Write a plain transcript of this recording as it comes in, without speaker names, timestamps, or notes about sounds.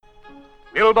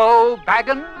Bilbo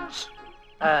Baggins?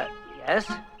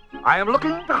 Yes? I am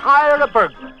looking to hire a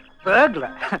burglar.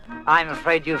 Burglar? I'm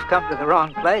afraid you've come to the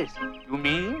wrong place. You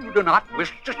mean you do not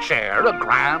wish to share a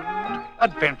grand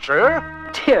adventure?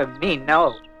 Dear me,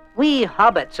 no. We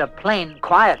hobbits are plain,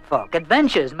 quiet folk.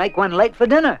 Adventures make one late for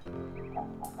dinner.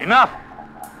 Enough.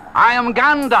 I am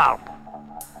Gandalf.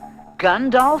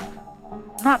 Gandalf?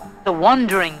 Not the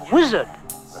wandering wizard.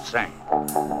 The same.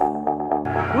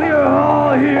 We are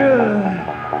all here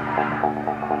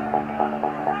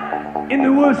in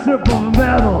the worship of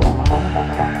metal.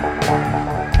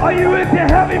 Are you into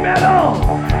heavy metal?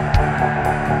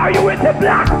 Are you into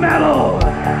black metal?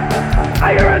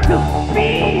 Are you into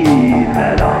speed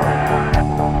metal?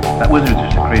 That wizard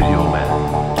is a crazy old man.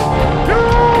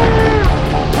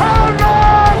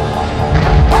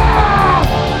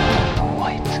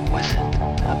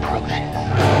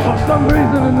 For some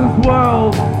reason in this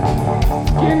world,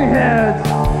 skinheads,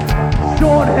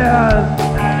 short hairs,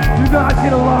 do not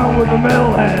get along with the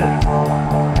metalheads.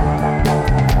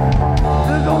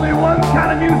 There's only one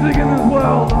kind of music in this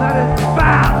world, and that is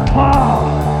fast, hard.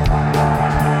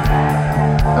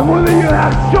 And whether you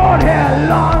have short hair,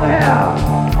 long hair,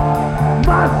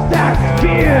 mustache,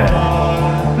 beard,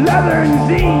 leather and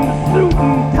jeans, suit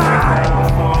and tie,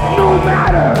 no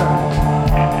matter.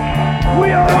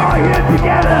 We are all here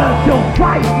together till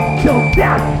fight, till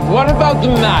death. What about the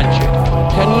magic?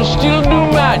 Can you still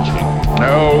do magic?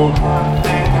 No.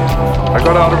 I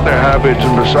got out of the habit,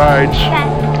 and besides,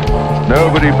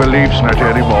 nobody believes in it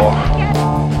anymore.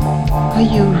 Are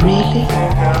you really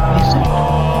a wizard?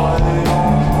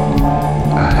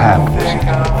 A ham wizard.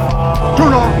 Do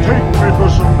not take me for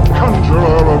some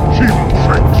conjurer of cheap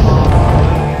tricks.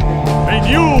 A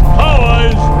new power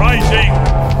is rising.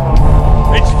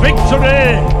 Its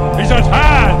victory is at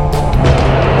hand!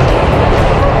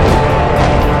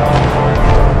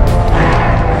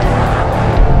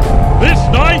 This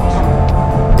night,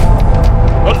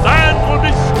 the land will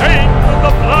be stained with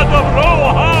the blood of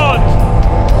Rohan!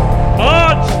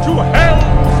 March to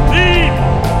Helm's Deep!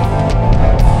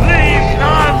 Leave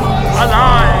none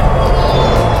alive!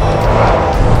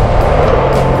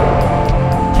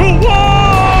 To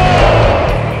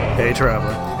war! Hey,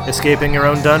 traveler. Escaping your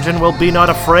own dungeon? Well, be not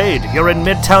afraid. You're in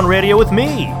Midtown Radio with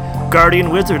me,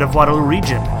 Guardian Wizard of Waterloo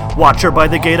Region, Watcher by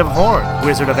the Gate of Horn,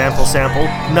 Wizard of Ample Sample,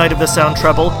 Knight of the Sound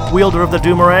Treble, Wielder of the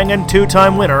Doomerang, and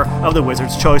two-time winner of the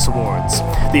Wizard's Choice Awards.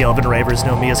 The Elven Ravers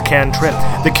know me as Cantrip,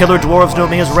 the Killer Dwarves know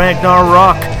me as Ragnar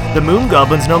Rock, the Moon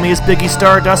Goblins know me as Biggie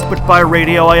Stardust, but by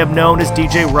radio I am known as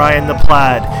DJ Ryan the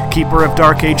Plaid, Keeper of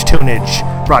Dark Age Tunage.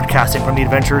 Broadcasting from the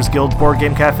Adventurers Guild Board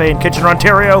Game Cafe in Kitchener,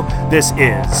 Ontario, this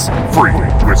is Free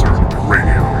Wizard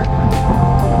Radio.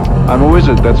 I'm a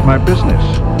wizard, that's my business.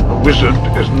 A wizard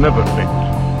is never late,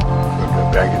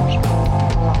 Mr. Baggins.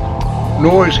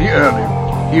 Nor is he early.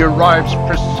 He arrives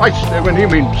precisely when he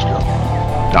means to.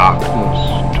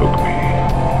 Darkness took me,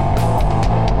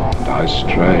 and I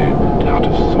strayed out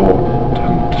of thought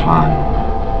and time.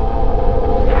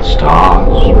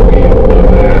 Stars reeled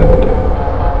overhead,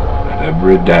 and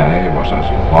every day was as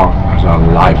long as a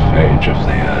life age of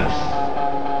the earth.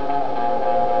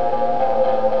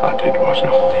 But it was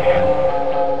not the end.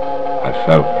 I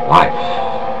felt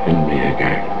life in me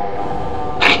again.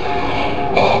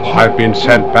 I've been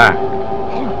sent back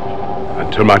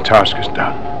until my task is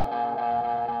done.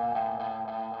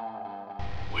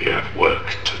 We have work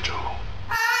to do.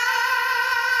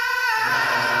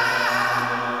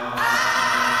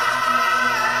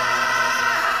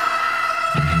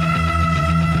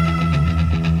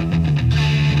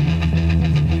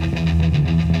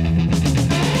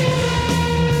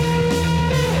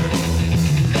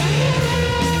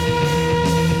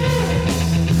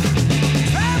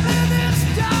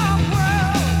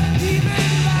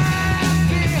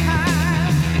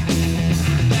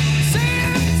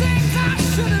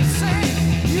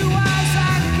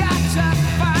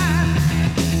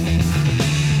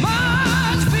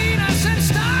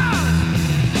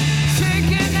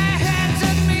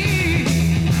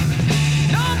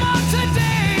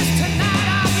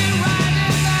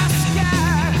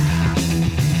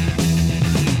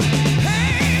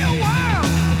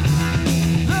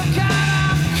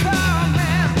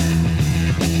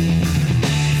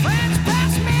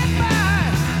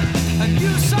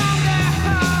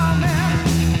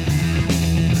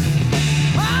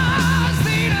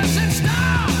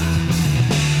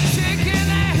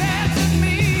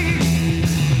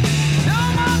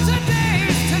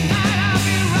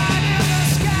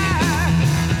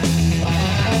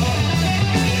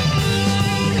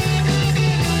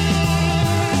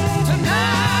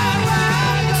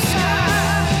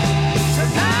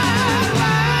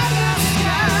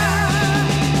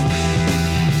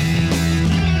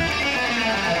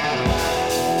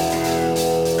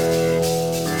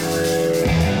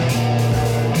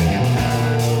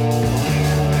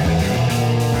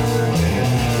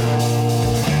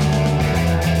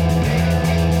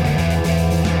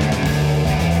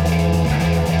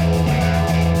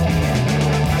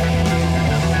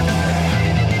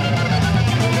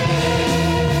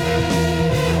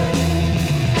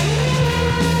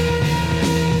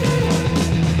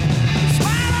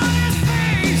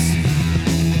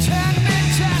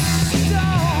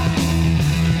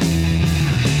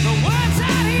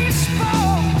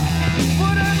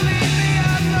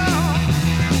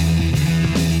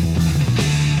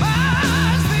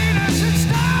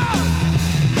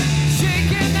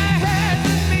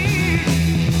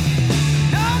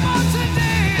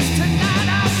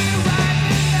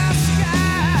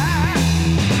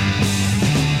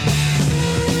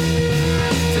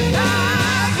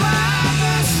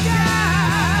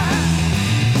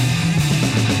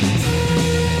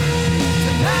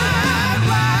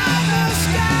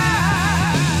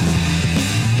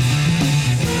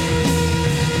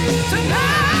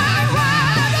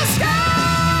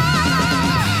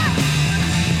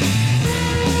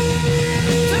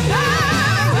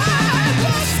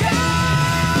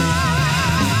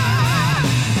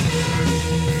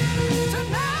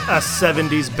 A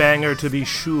 70s banger to be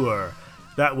sure.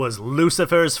 That was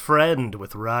Lucifer's Friend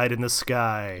with Ride in the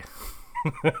Sky.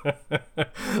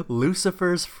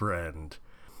 Lucifer's Friend.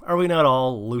 Are we not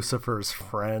all Lucifer's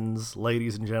friends,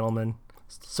 ladies and gentlemen?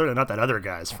 Certainly not that other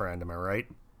guy's friend, am I right?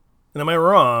 And am I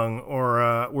wrong,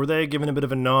 or were they giving a bit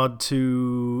of a nod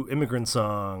to Immigrant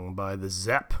Song by the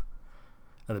Zepp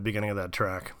at the beginning of that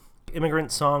track?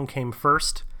 Immigrant Song came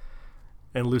first,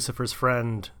 and Lucifer's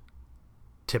Friend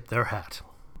tipped their hat.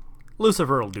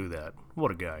 Lucifer will do that. What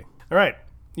a guy. All right,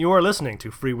 you are listening to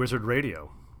Free Wizard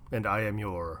Radio, and I am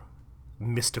your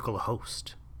mystical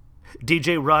host,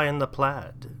 DJ Ryan the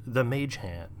Plaid, the Mage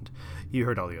Hand. You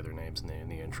heard all the other names in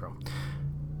the intro.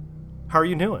 How are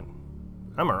you doing?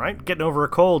 I'm all right. Getting over a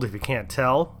cold, if you can't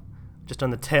tell. Just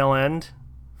on the tail end.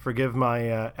 Forgive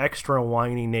my extra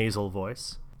whiny nasal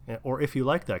voice. Or if you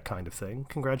like that kind of thing,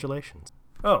 congratulations.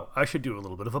 Oh, I should do a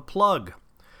little bit of a plug.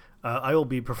 I will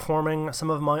be performing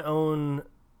some of my own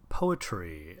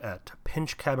poetry at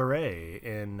Pinch Cabaret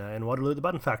in Waterloo, the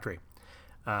Button Factory.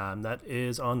 That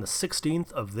is on the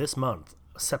 16th of this month,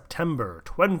 September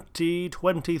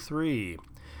 2023.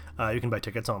 You can buy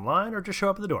tickets online or just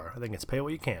show up at the door. I think it's pay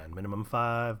what you can. Minimum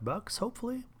 $5,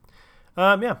 hopefully.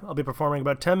 I'll be performing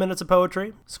about 10 minutes of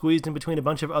poetry, squeezed in between a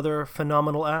bunch of other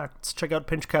phenomenal acts. Check out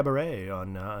Pinch Cabaret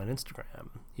on Instagram.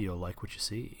 You'll like what you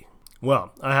see.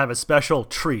 Well, I have a special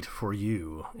treat for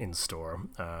you in store.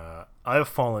 I've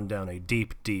fallen down a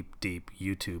deep, deep, deep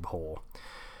YouTube hole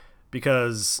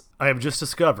because I have just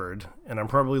discovered, and I'm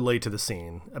probably late to the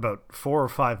scene, about 4 or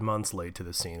 5 months late to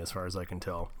the scene as far as I can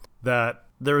tell, that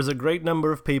there is a great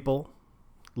number of people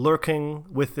lurking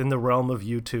within the realm of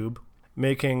YouTube,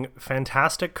 making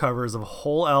fantastic covers of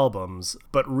whole albums,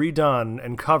 but redone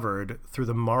and covered through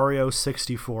the Mario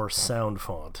 64 sound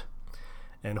font.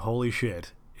 And holy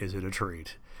shit, is it a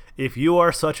treat. If you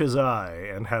are such as I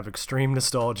and have extreme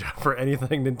nostalgia for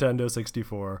anything Nintendo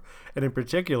 64, and in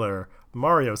particular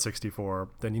Mario 64,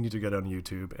 then you need to get on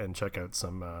YouTube and check out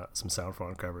some sound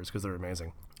font covers because they're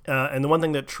amazing. And the one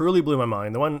thing that truly blew my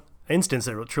mind, the one instance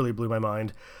that truly blew my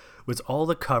mind, was all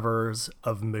the covers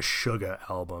of Meshuggah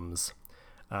albums.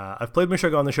 I've played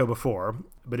Meshuggah on the show before,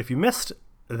 but if you missed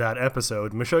that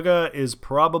episode, Meshuggah is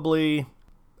probably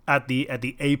at the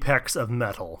apex of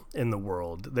metal in the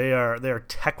world. They are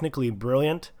technically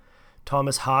brilliant.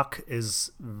 Thomas Hawk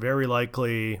is very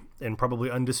likely and probably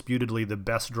undisputedly the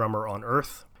best drummer on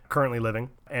earth currently living.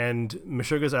 And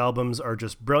Meshuggah's albums are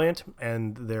just brilliant,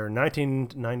 and their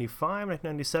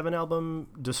 1995-1997 album,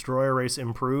 Destroyer Race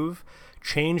Improve,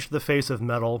 changed the face of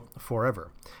metal forever.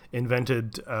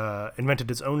 Invented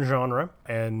its own genre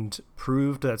and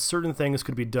proved that certain things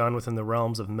could be done within the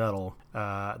realms of metal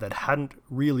that hadn't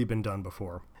really been done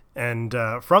before. And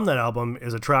from that album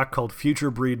is a track called Future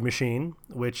Breed Machine,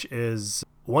 which is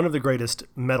one of the greatest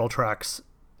metal tracks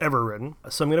ever written.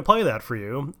 So I'm going to play that for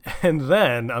you, and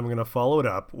then I'm going to follow it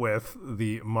up with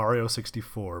the Mario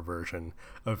 64 version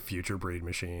of Future Breed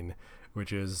Machine,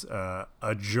 which is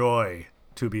a joy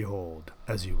to behold,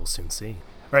 as you will soon see.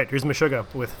 All right, here's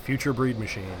Meshuggah with Future Breed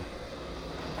Machine.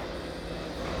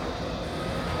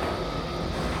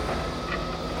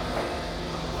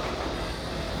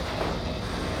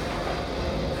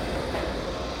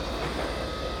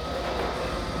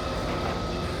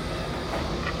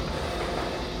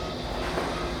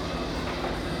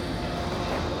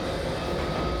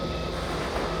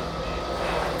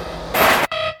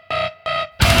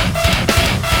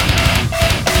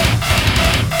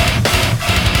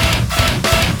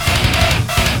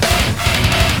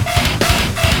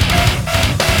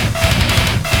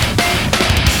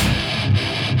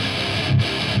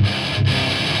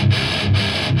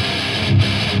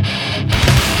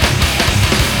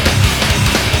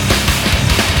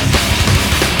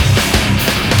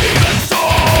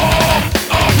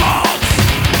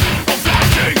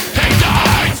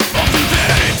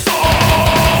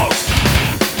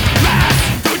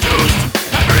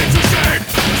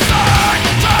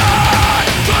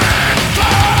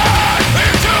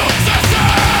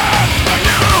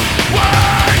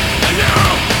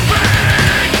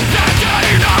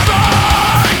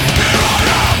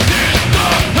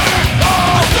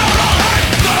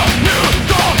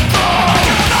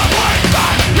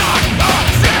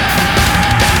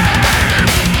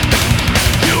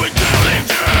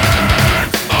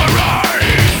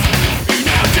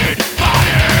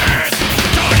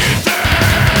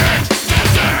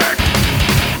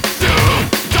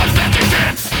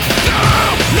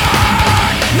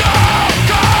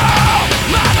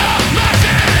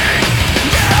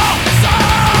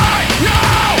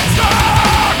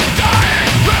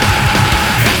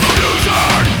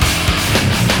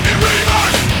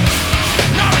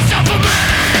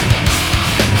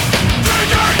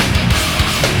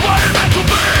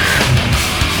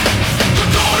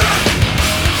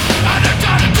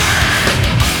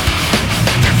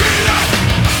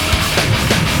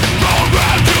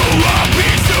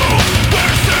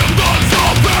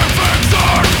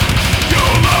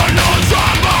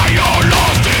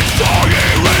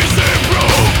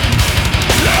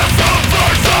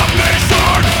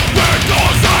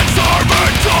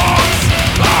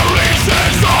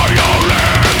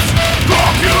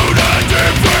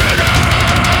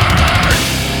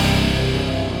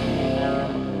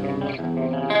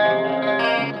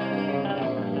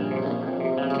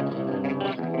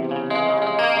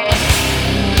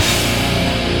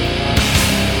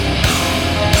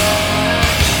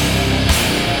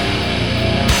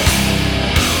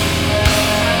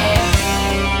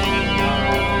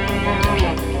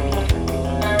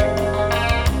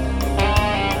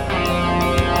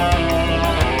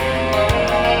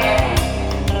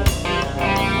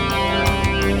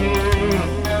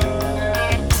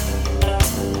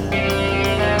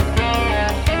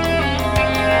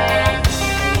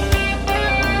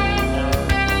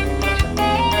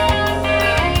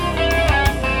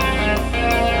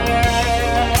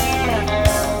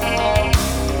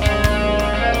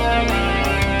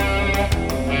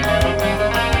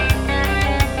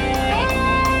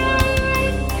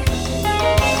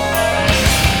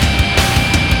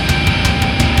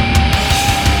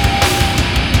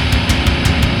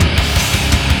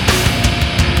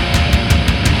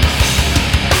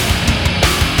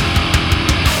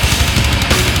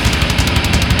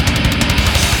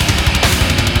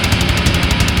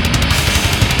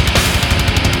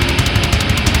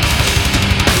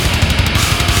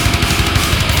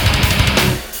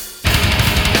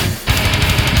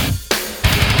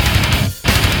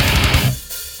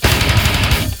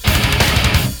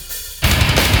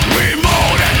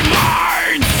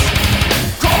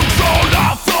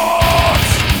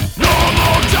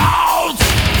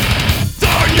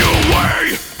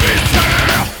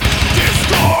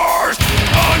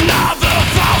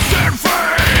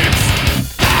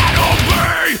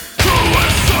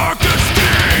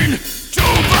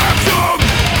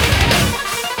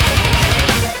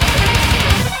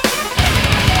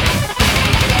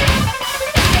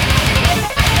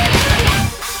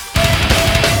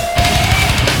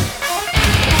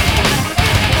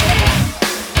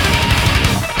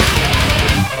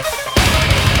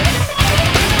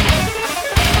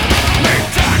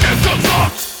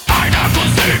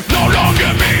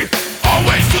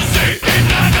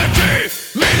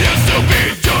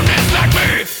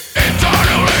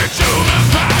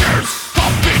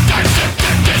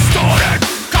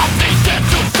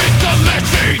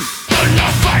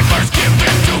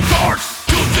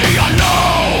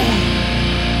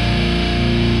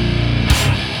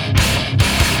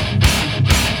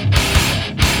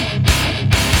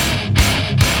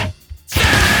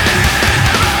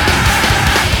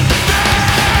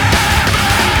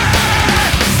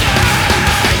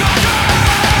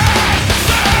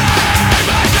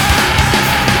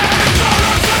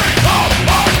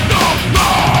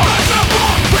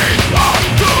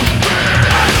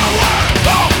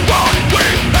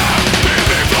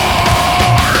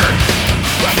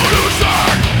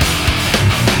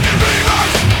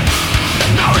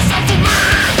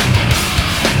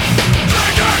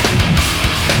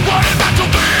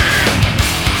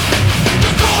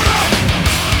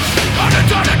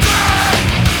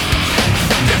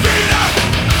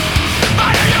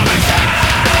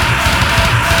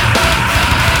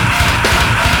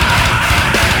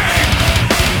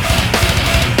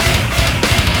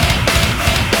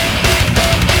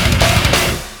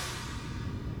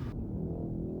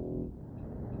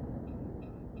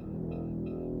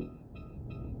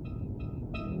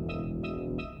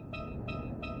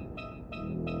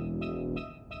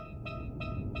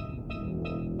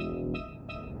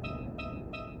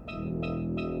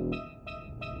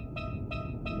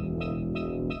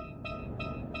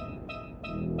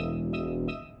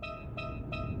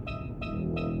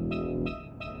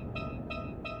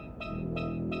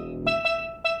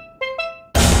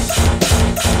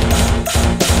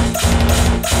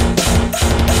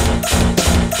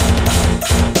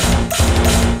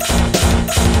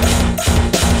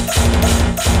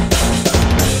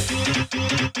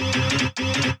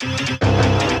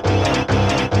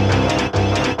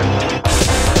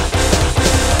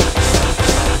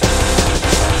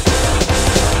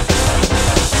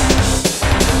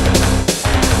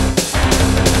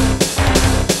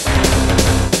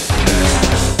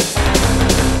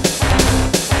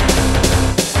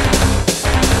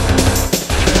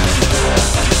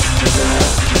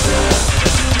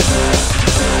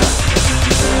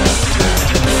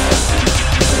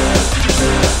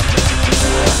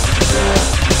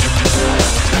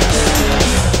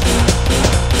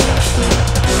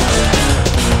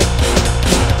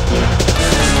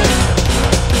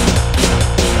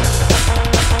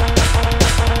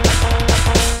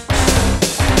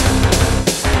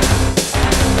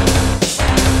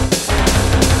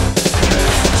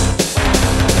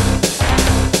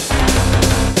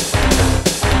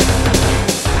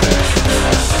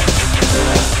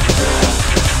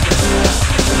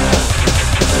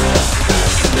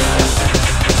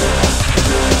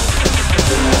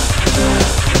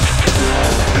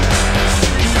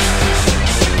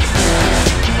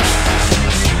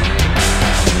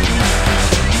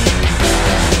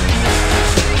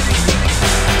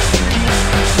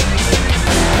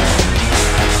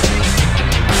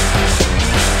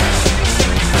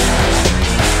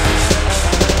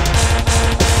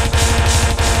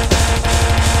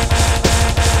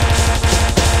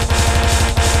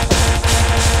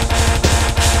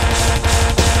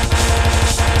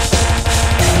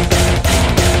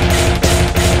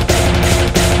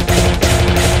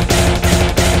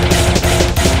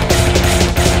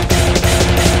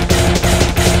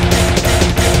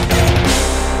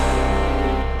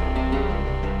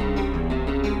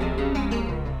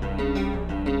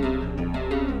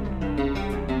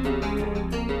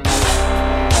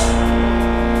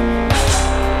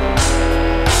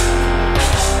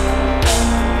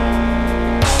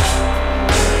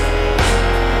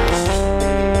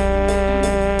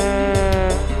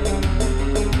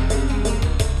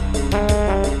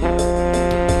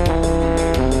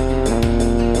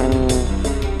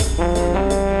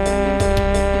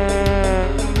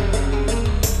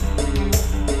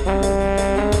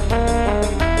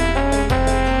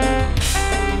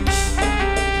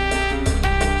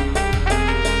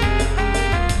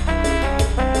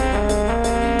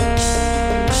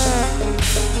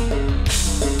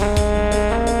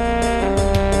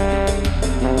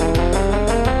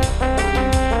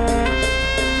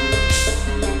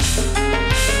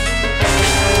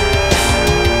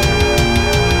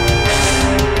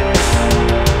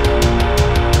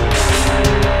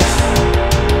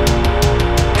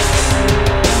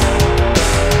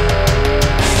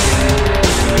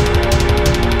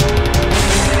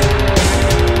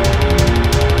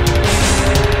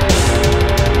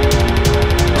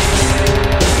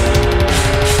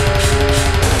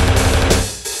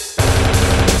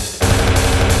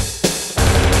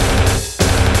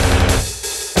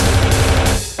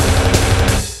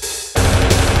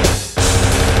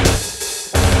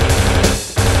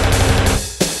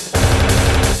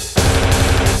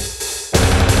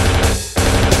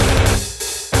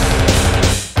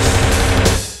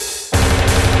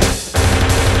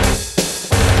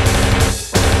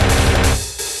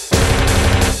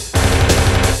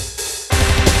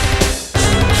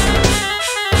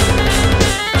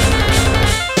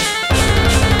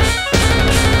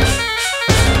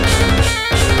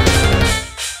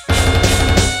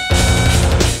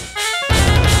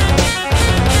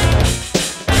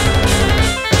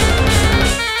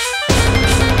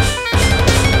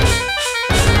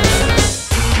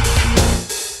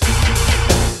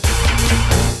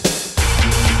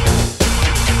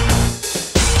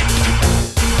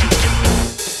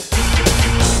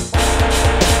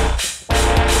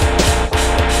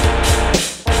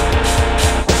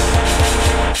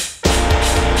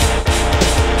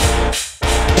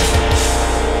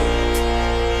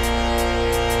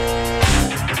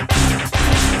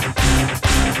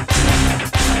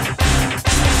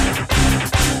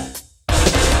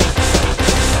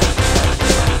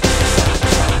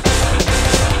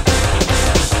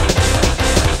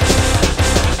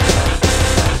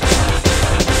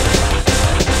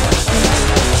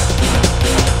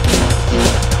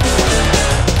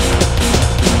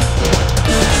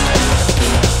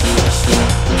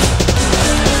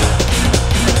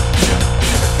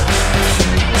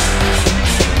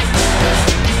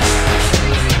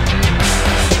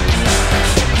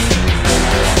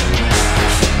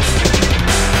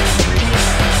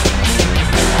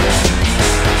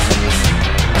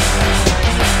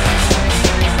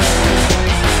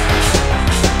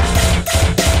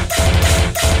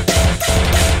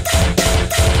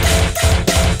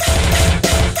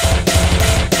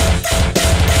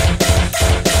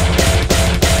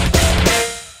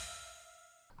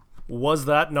 Was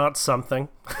that not something?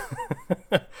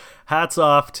 Hats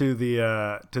off to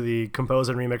the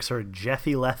composer and remixer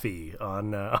Jeffy Leffy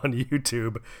on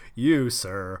YouTube. You,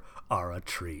 sir, are a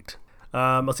treat.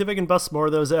 I'll see if I can bust more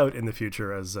of those out in the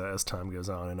future as time goes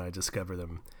on and I discover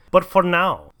them. But for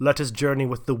now, let us journey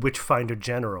with the Witchfinder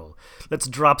General. Let's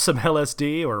drop some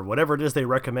LSD or whatever it is they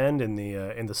recommend in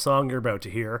the song you're about to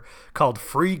hear, called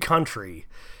Free Country.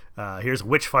 Here's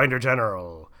Witchfinder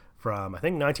General from, I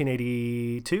think,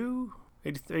 1982?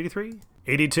 83?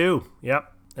 82,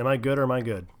 yep. Am I good or am I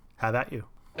good? Have at you.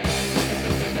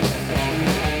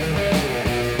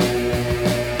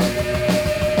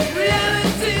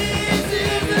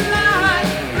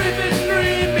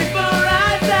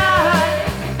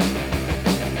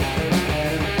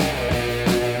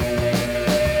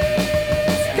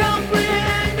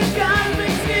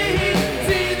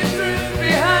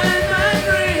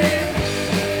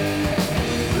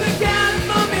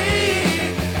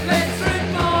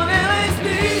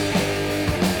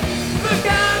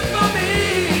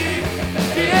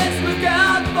 Look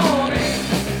out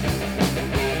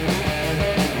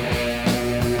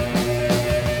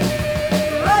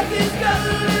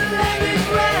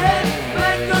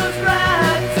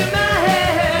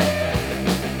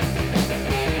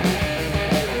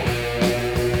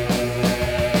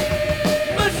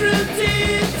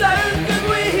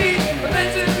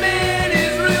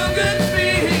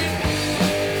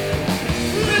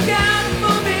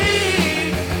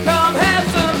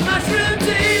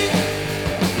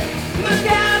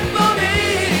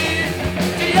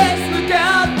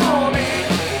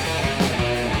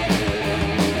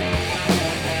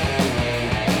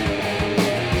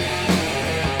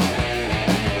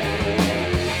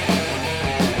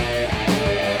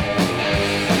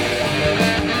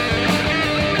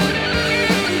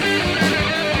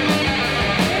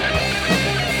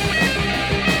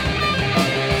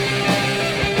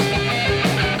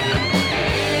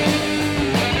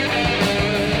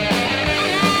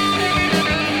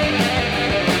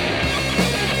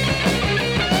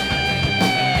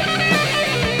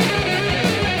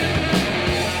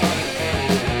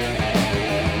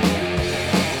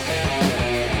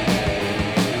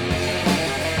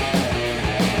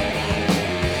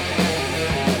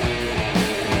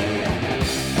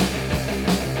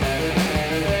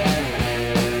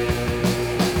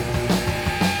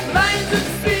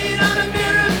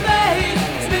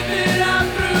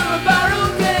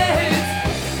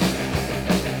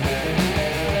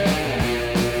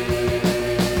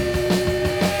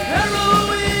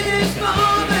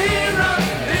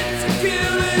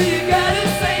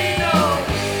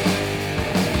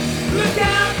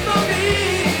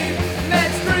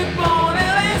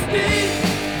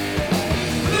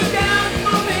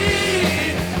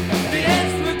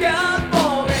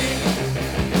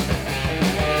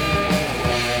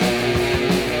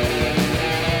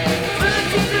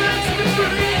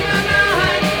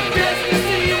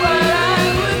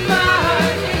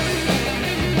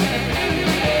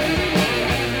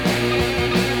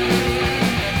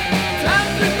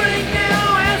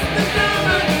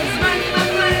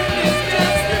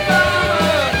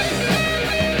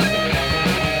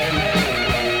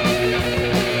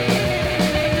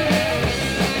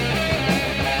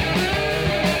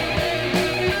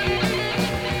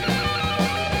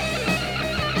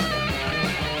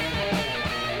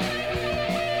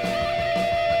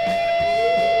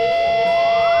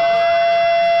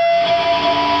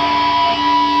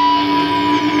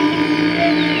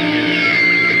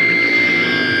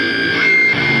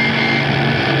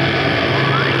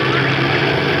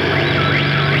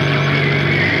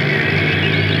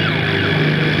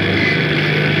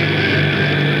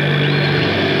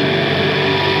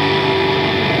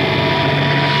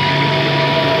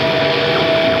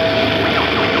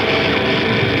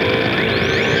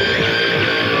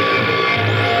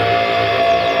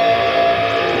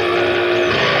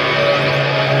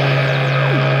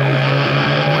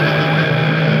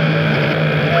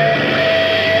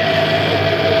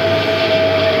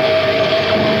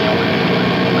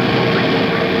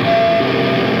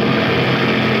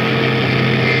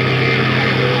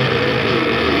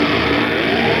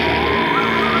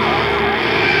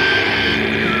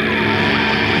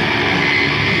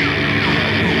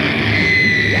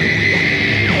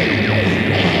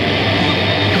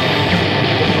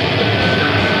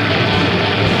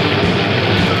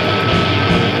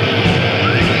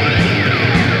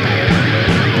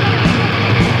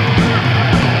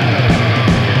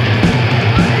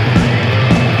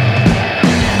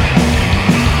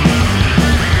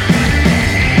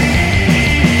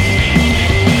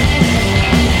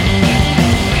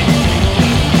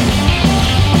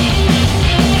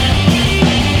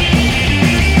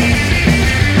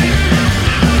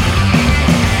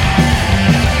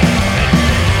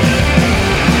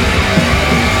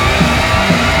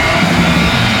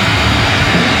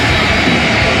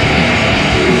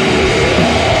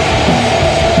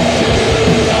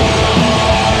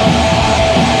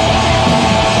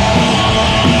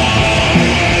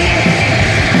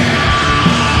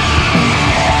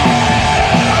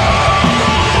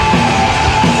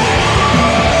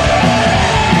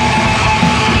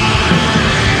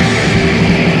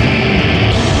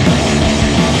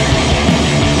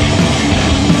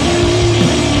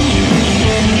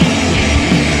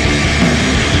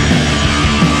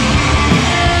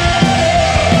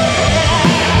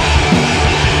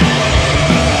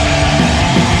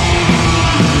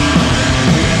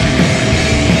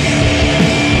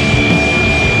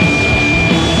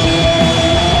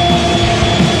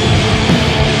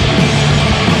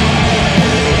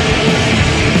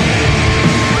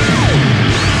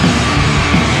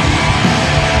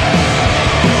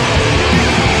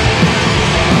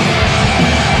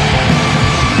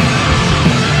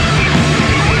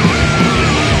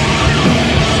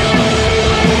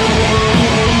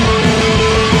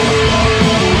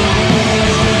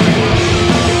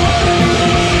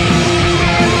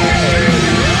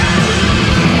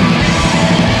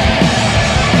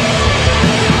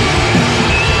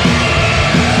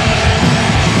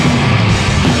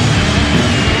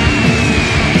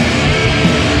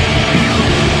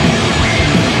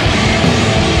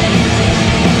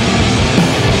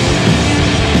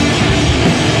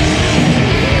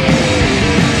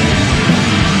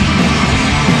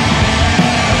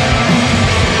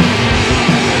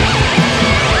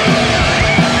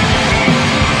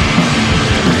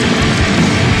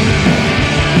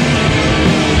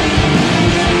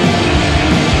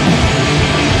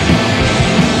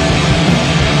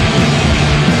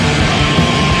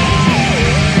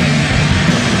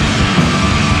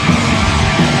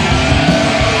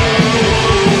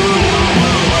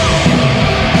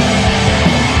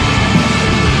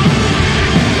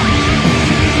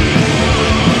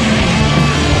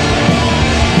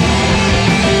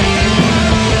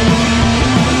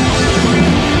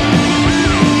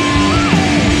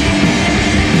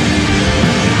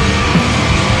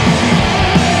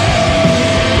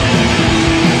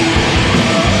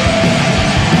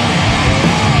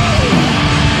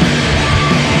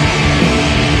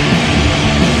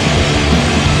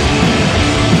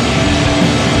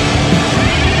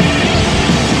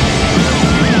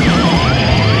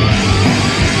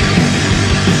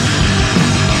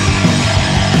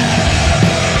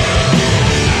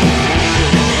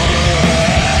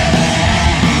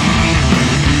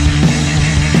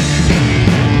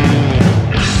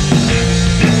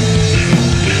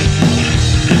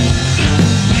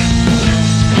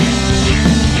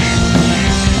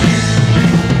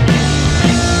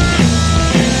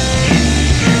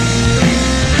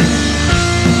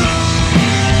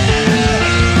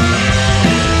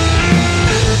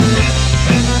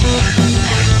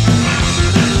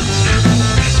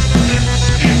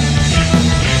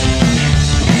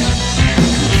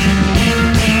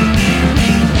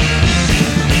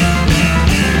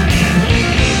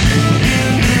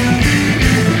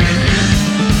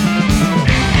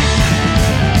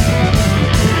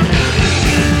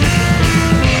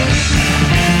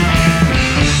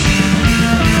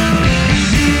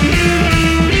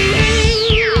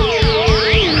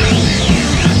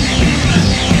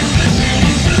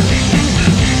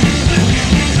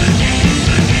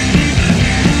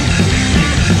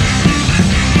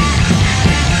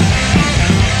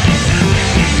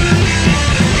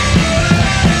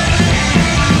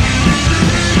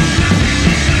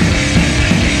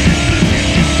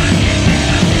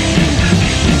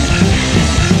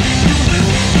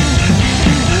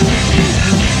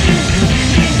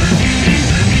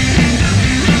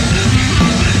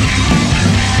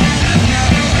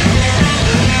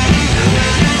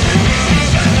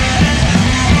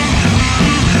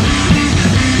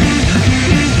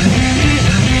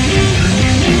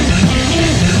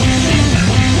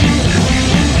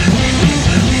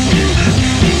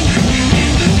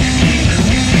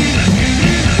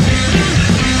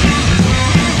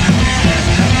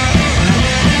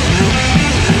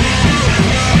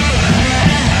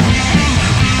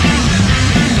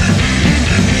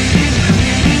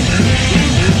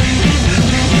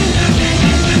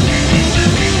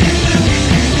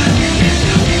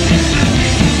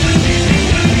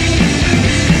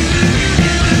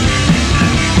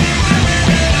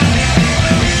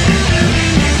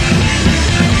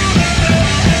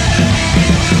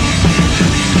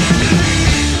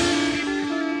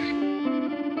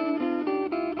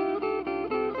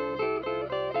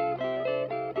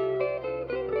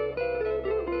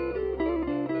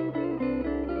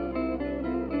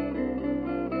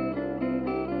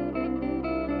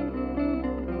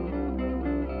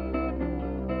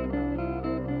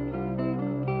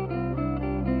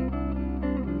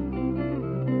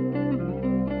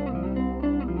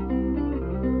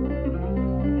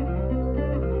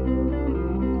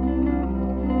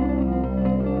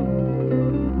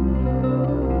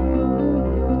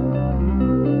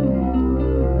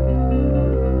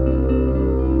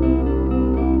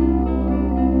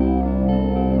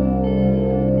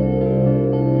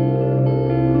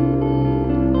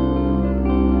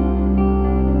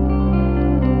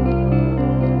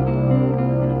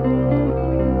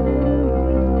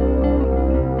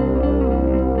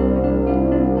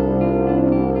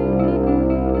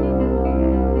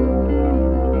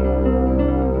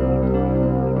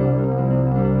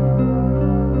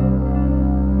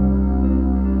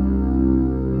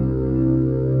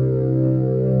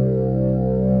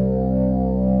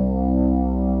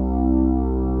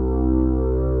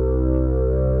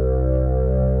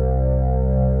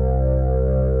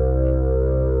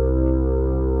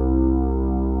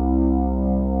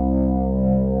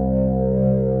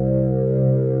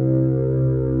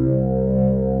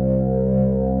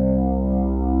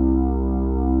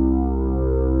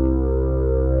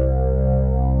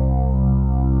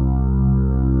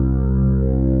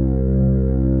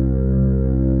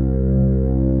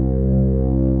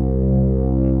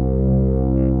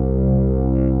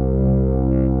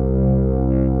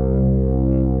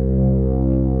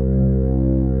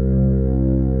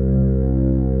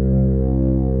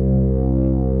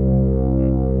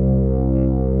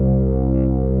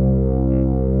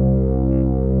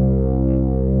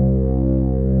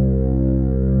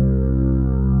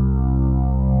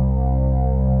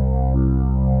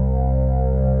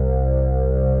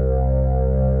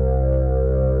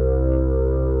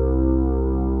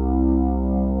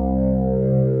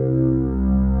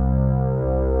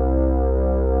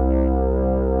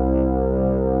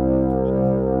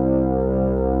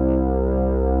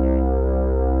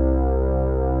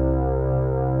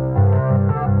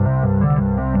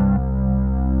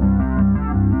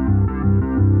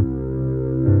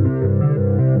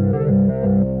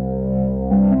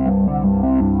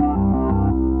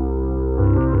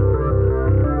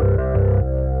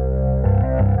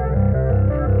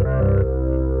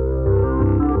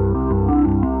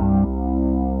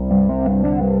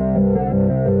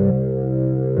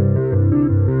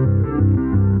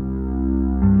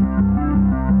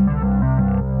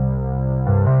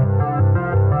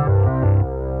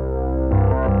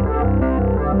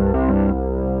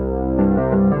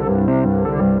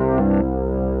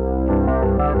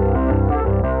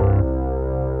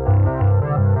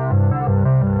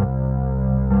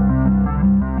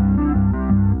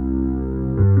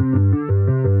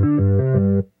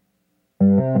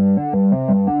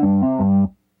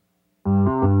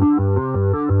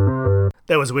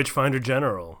That was Witchfinder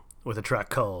General with a track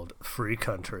called Free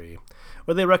Country,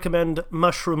 where they recommend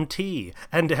mushroom tea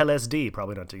and LSD,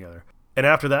 probably not together. And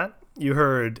after that, you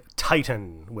heard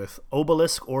Titan with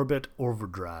Obelisk Orbit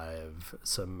Overdrive,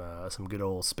 some good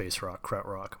old space rock,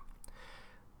 krautrock.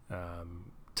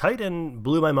 Titan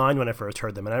blew my mind when I first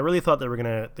heard them, and I really thought they were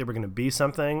gonna be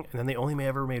something, and then they only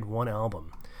ever made one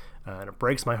album, and it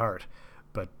breaks my heart.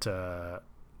 But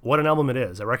what an album it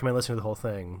is! I recommend listening to the whole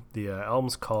thing. The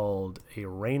album's called "A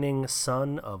Raining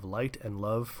Sun of Light and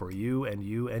Love for You and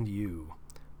You and You."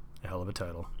 A hell of a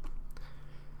title.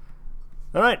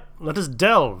 All right, let us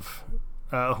delve.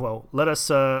 Let us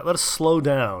slow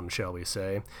down, shall we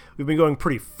say? We've been going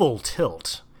pretty full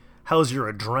tilt. How's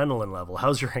your adrenaline level?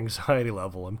 How's your anxiety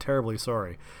level? I'm terribly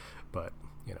sorry. But,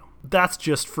 that's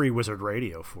just free Wizard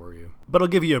Radio for you. But I'll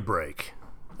give you a break.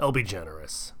 I'll be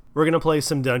generous. We're going to play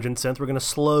some Dungeon Synth. We're going to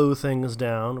slow things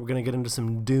down. We're going to get into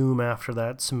some Doom after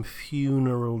that. Some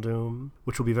Funeral Doom,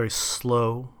 which will be very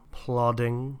slow,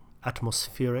 plodding,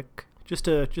 atmospheric. Just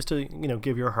to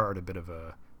give your heart a bit of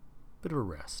a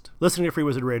rest. Listening to Free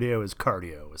Wizard Radio is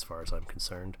cardio, as far as I'm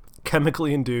concerned.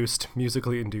 Chemically induced,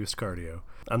 musically induced cardio.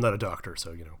 I'm not a doctor,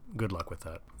 so, good luck with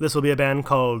that. This will be a band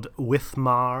called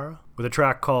Withmar, with a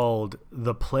track called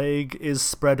The Plague is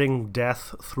Spreading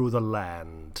Death Through the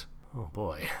Land. Oh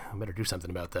boy, I better do something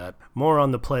about that. More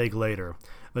on the plague later,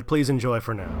 but please enjoy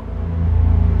for now.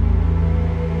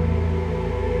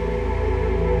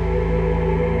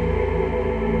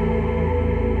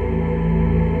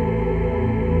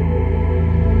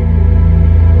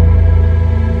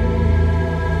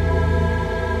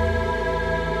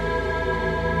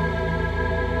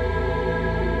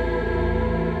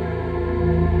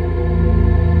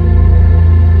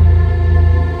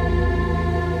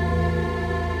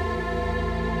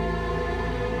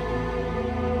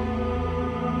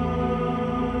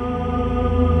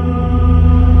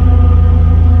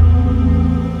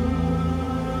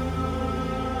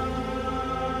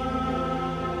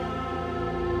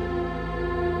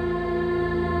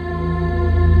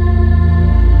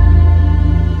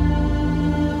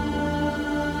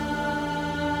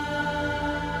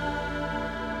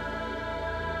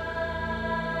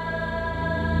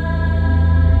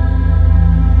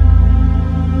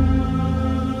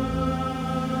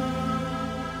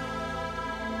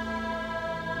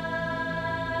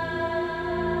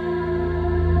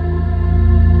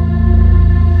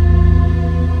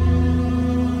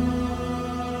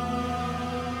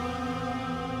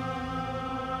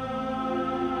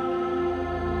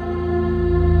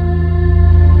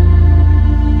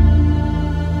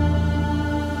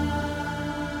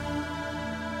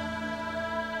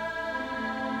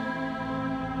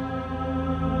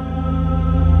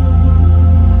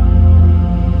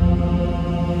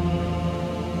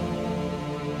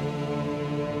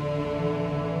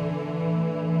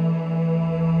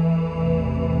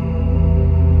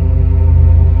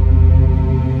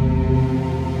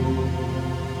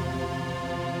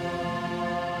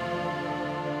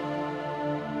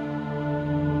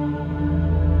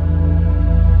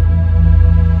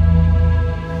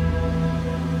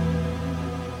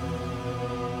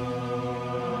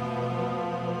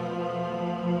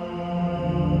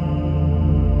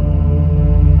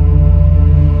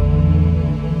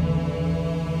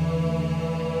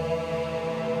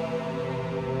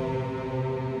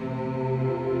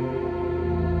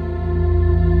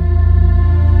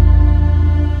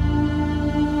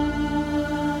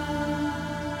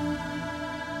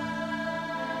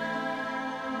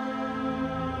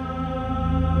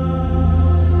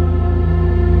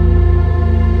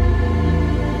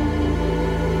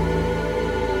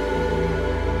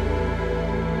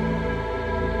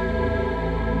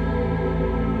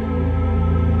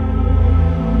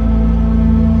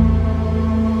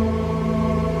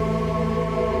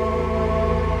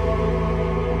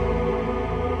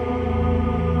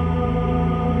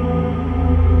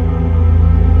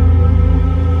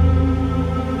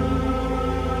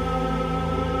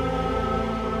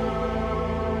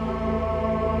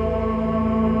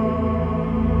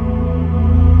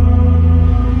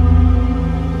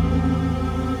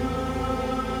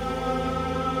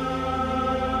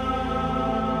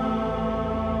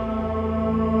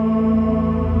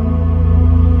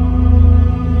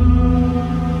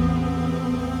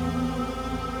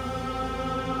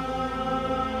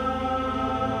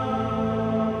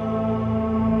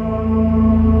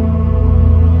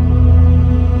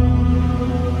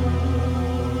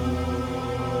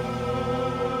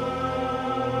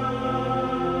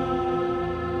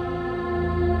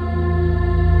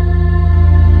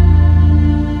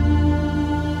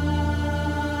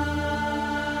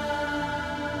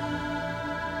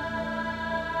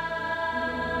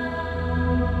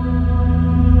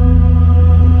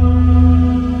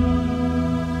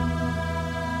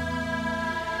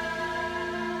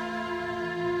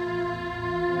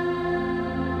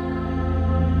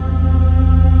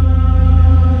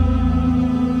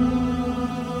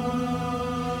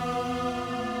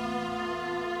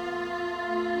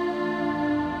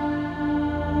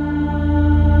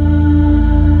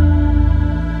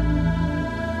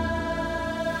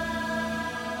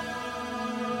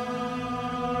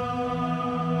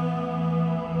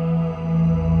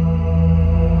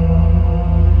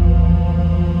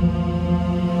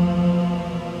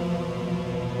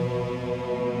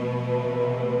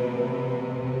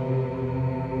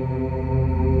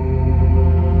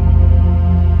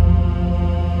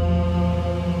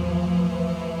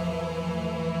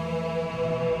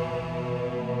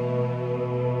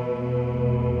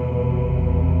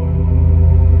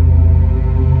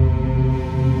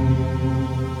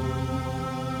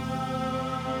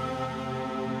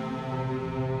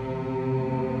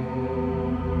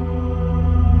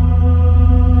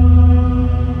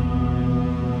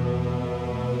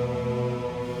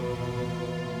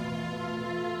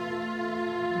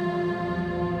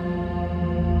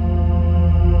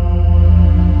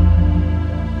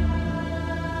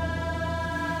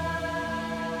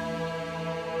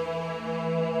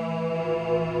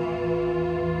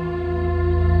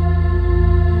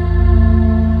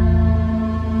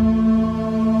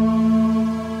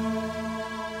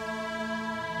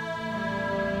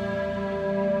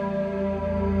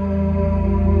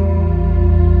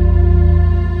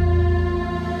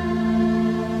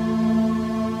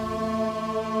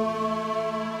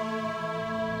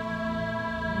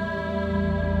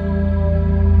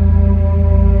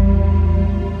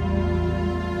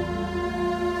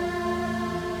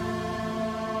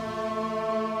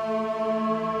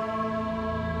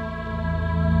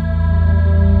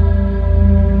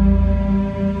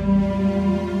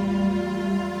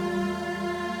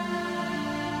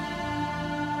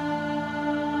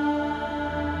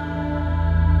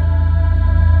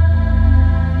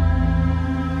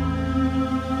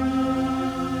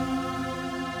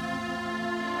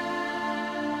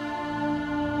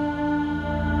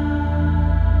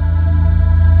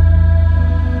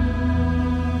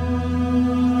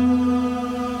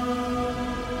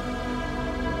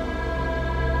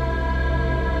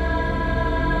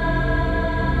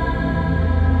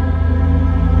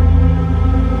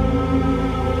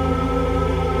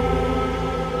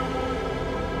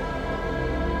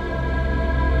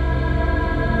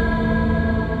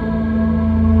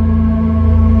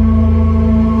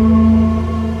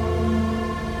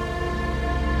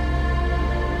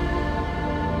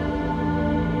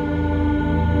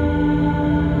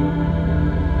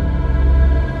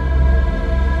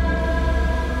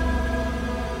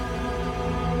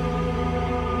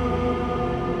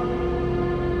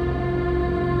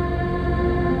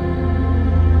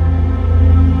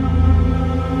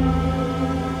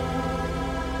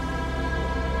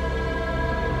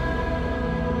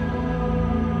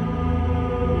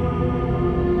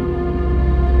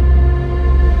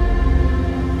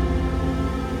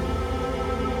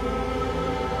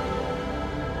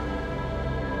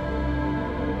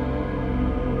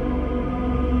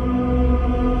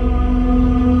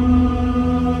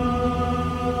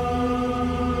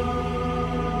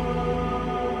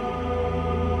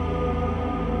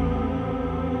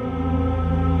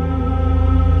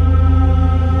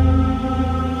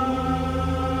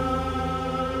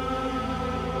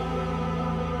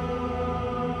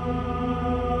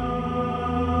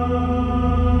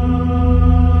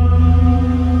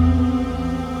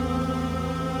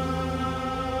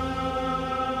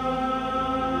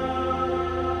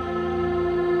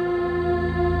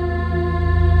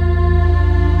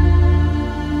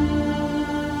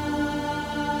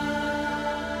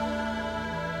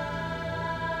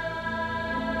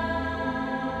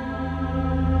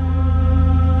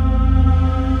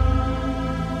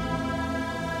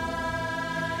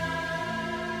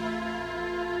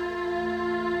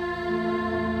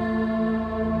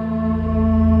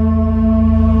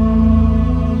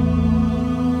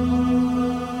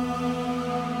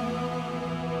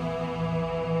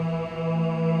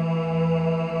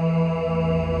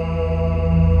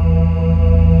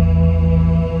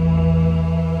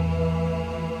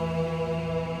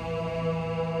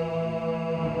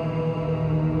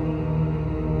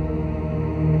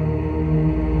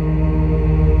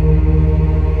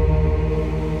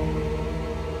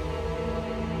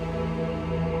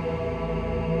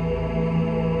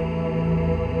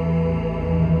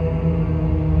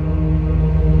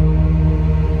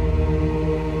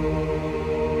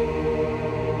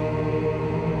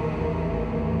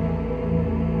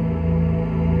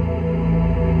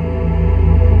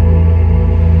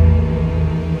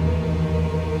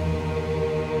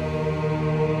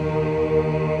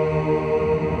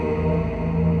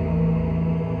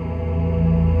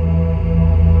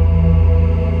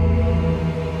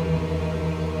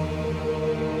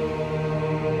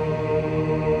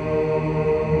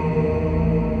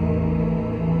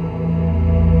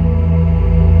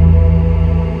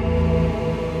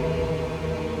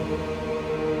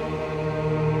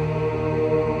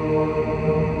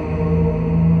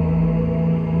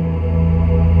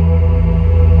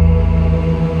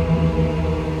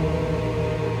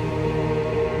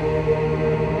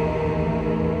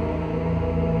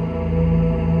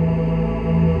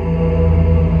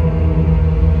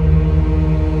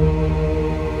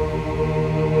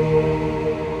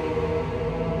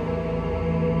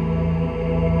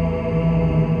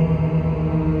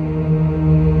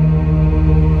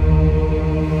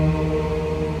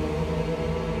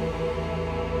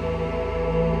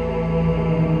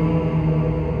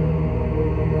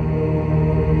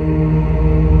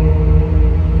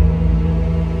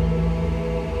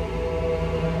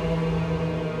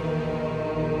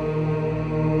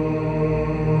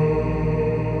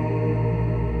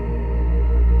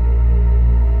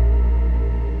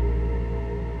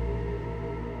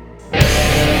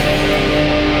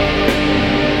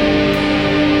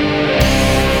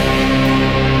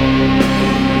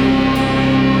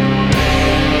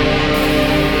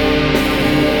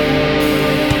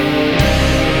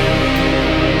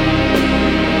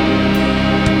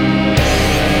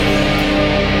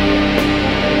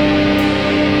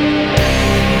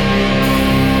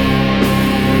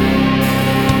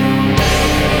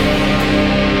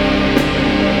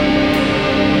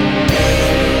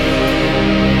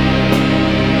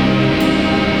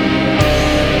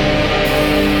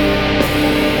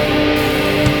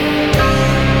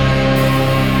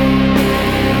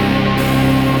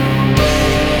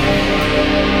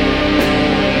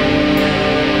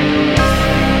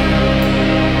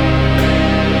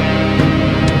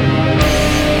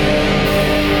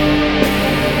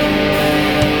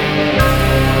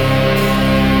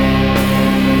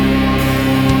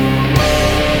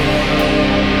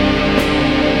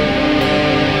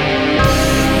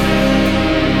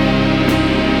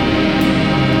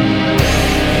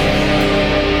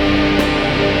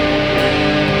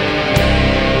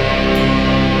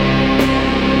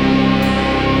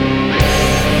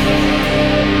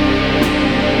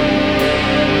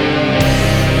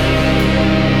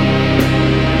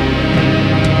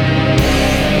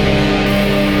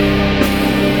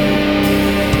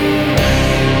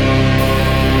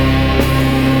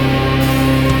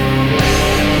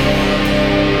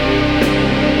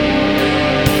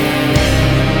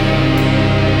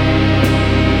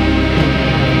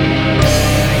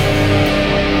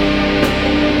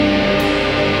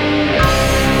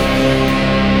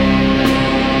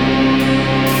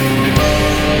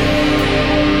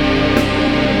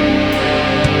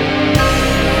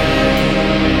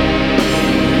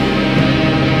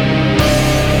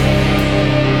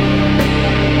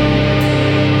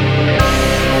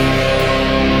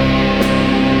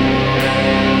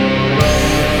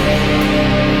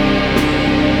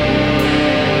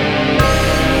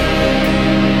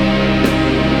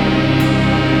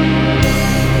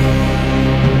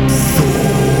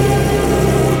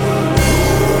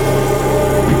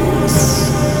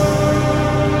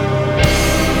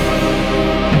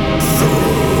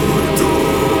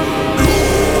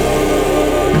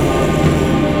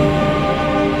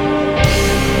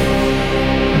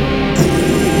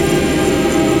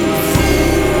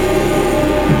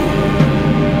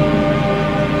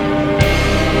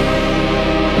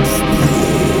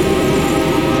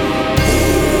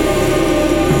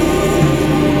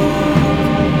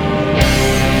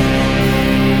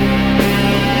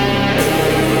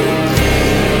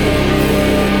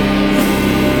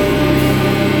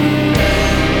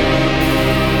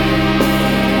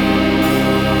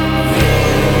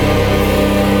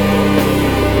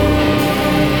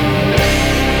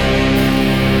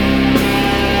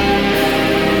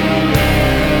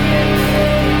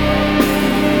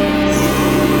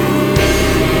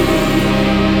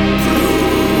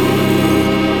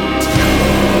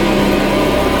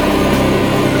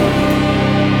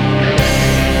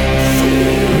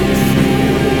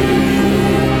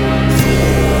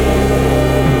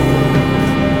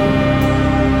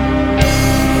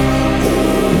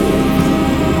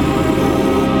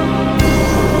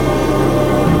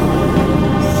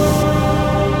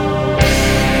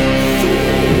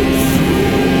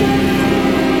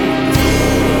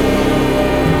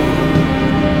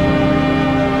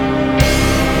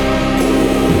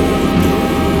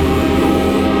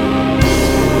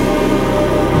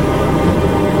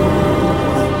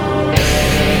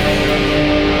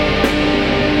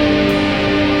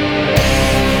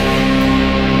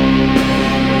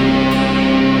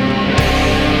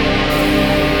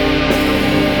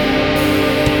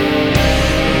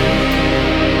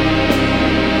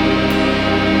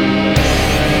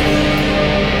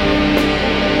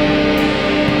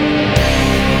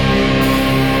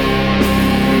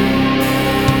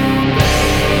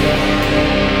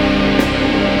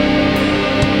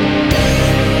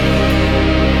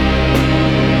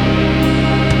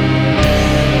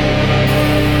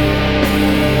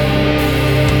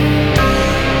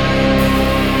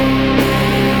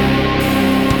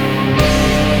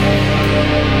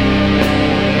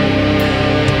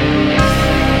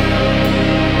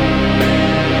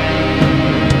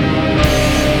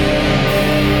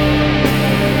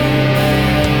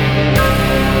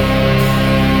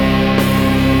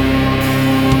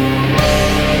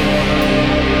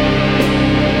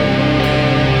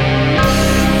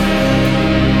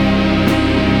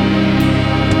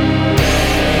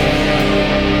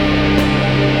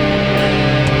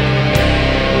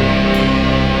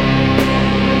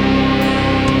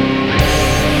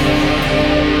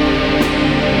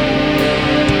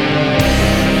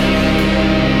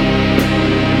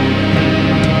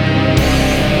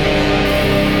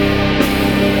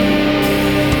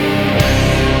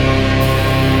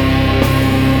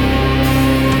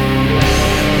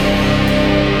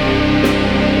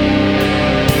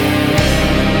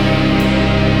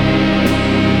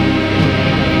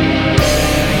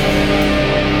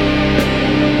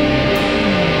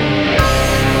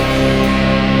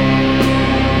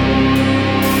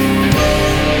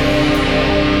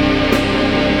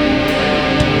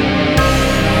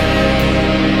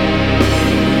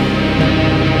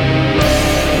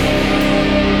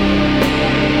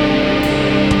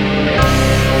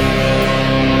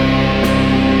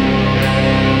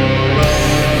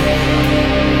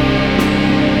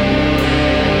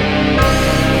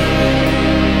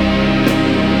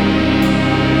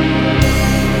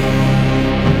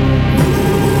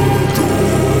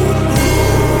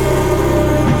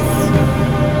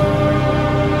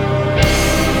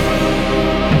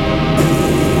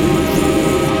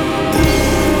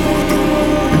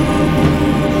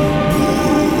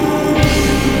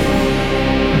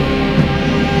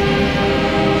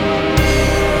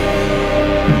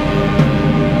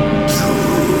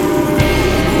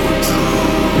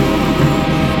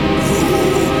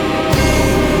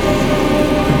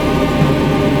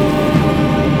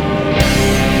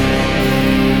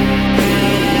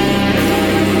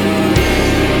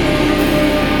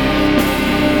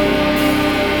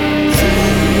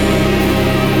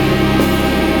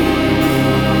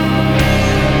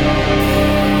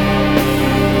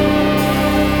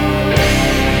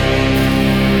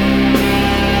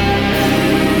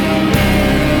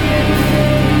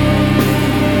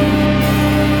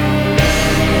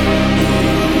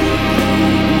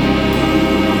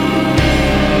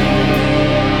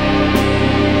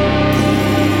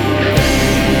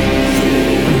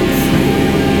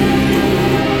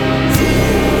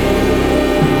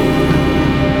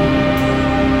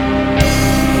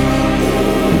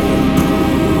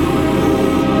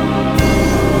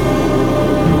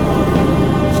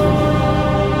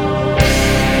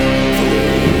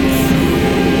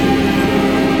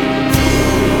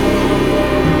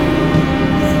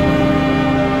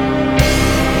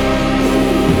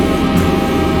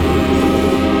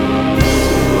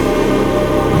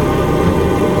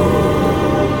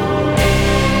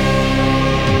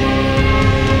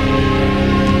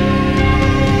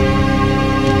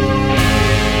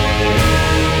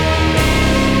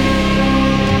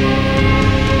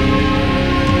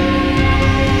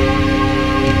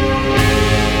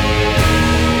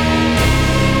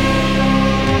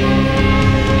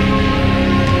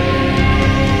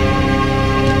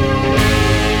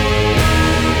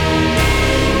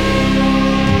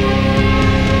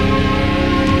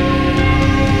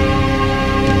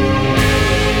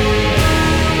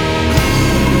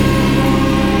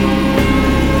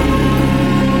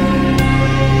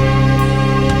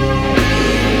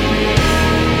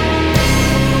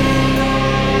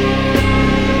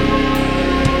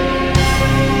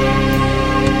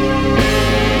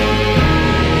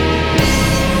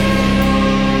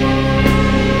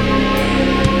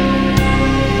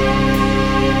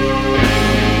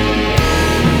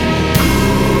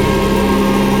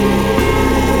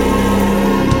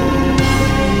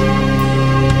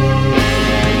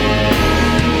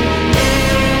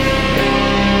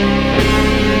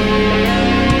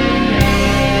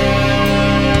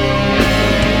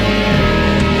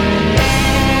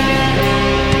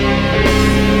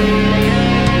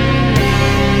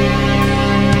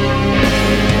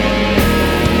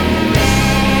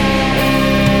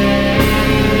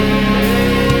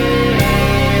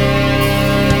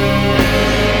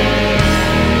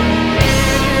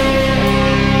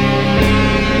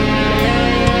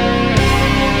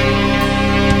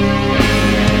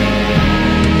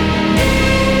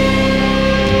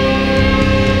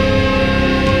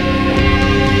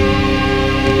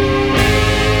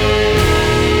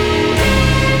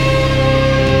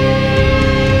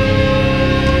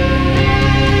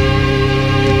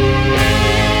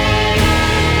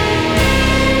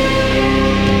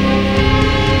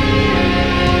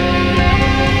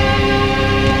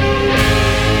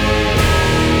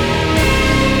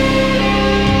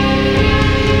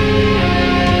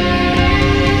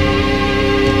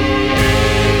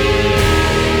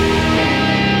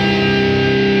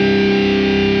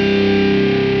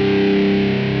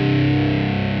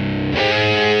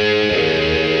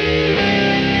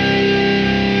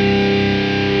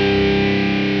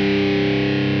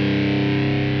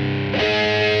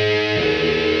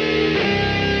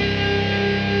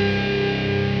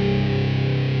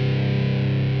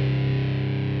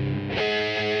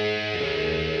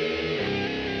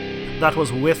 That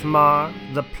was Withmar,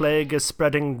 The Plague is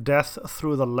Spreading Death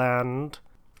Through the Land.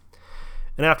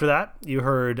 And after that, you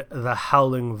heard The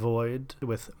Howling Void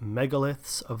with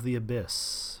Megaliths of the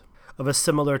Abyss, of a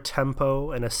similar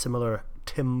tempo and a similar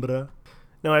timbre.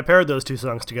 Now, I paired those two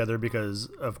songs together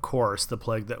because, of course, the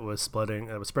plague that was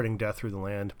spreading death through the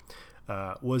land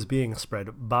was being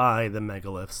spread by the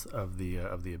megaliths of the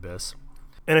abyss,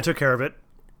 and I took care of it.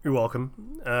 You're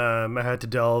welcome. I had to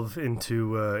delve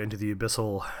into the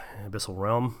abyssal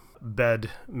realm, bed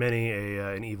many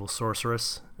an evil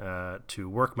sorceress to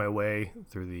work my way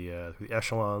through the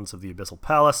echelons of the abyssal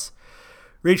palace,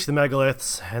 reach the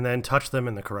megaliths, and then touch them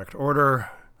in the correct order.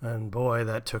 And boy,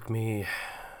 that took me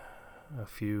a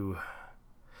few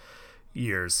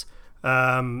years,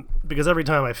 because every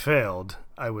time I failed,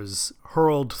 I was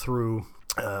hurled through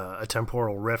a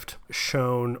temporal rift,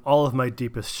 shown all of my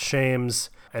deepest shames,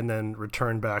 and then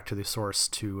returned back to the source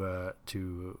to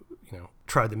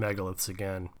try the megaliths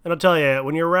again. And I'll tell you,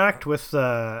 when you're racked with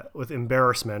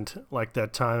embarrassment, like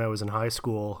that time I was in high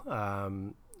school,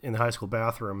 in the high school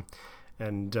bathroom,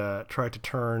 and tried to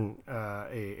turn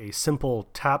a simple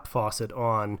tap faucet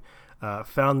on,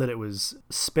 found that it was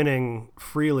spinning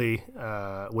freely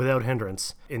without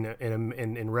hindrance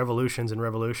in revolutions and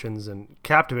revolutions, and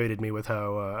captivated me with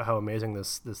how amazing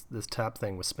this tap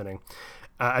thing was spinning.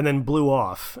 And then blew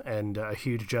off, and a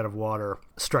huge jet of water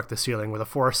struck the ceiling with a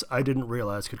force I didn't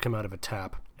realize could come out of a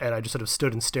tap. And I just sort of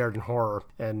stood and stared in horror.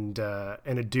 And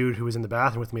a dude who was in the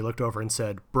bathroom with me looked over and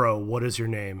said, "Bro, what is your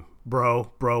name? Bro,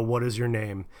 what is your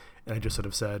name?" And I just sort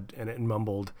of said and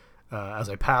mumbled as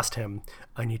I passed him,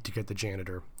 "I need to get the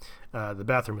janitor." The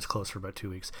bathroom was closed for about 2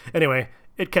 weeks. Anyway,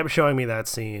 it kept showing me that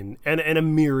scene and a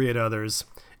myriad others.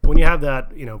 When you have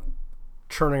that,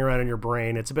 churning around in your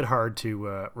brain, it's a bit hard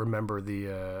to remember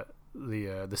the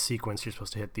sequence you're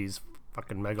supposed to hit these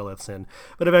fucking megaliths in.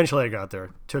 But eventually I got there.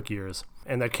 It took years,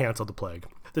 and that canceled the plague.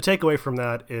 The takeaway from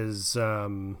that is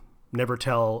never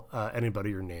tell anybody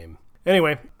your name.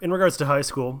 Anyway, in regards to high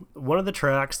school, one of the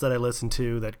tracks that I listened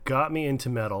to that got me into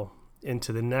metal,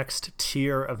 into the next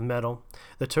tier of metal,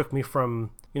 that took me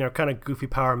from, kind of goofy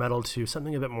power metal to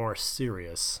something a bit more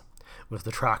serious, was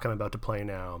the track I'm about to play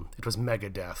now. It was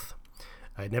Megadeth.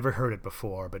 I had never heard it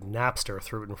before, but Napster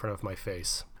threw it in front of my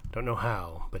face. Don't know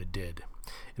how, but it did.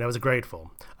 And I was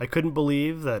grateful. I couldn't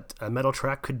believe that a metal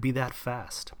track could be that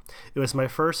fast. It was my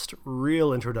first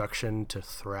real introduction to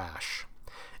thrash.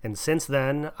 And since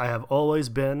then, I have always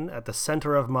been, at the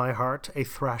center of my heart, a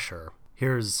thrasher.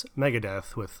 Here's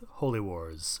Megadeth with Holy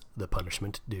Wars, The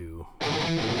Punishment Due.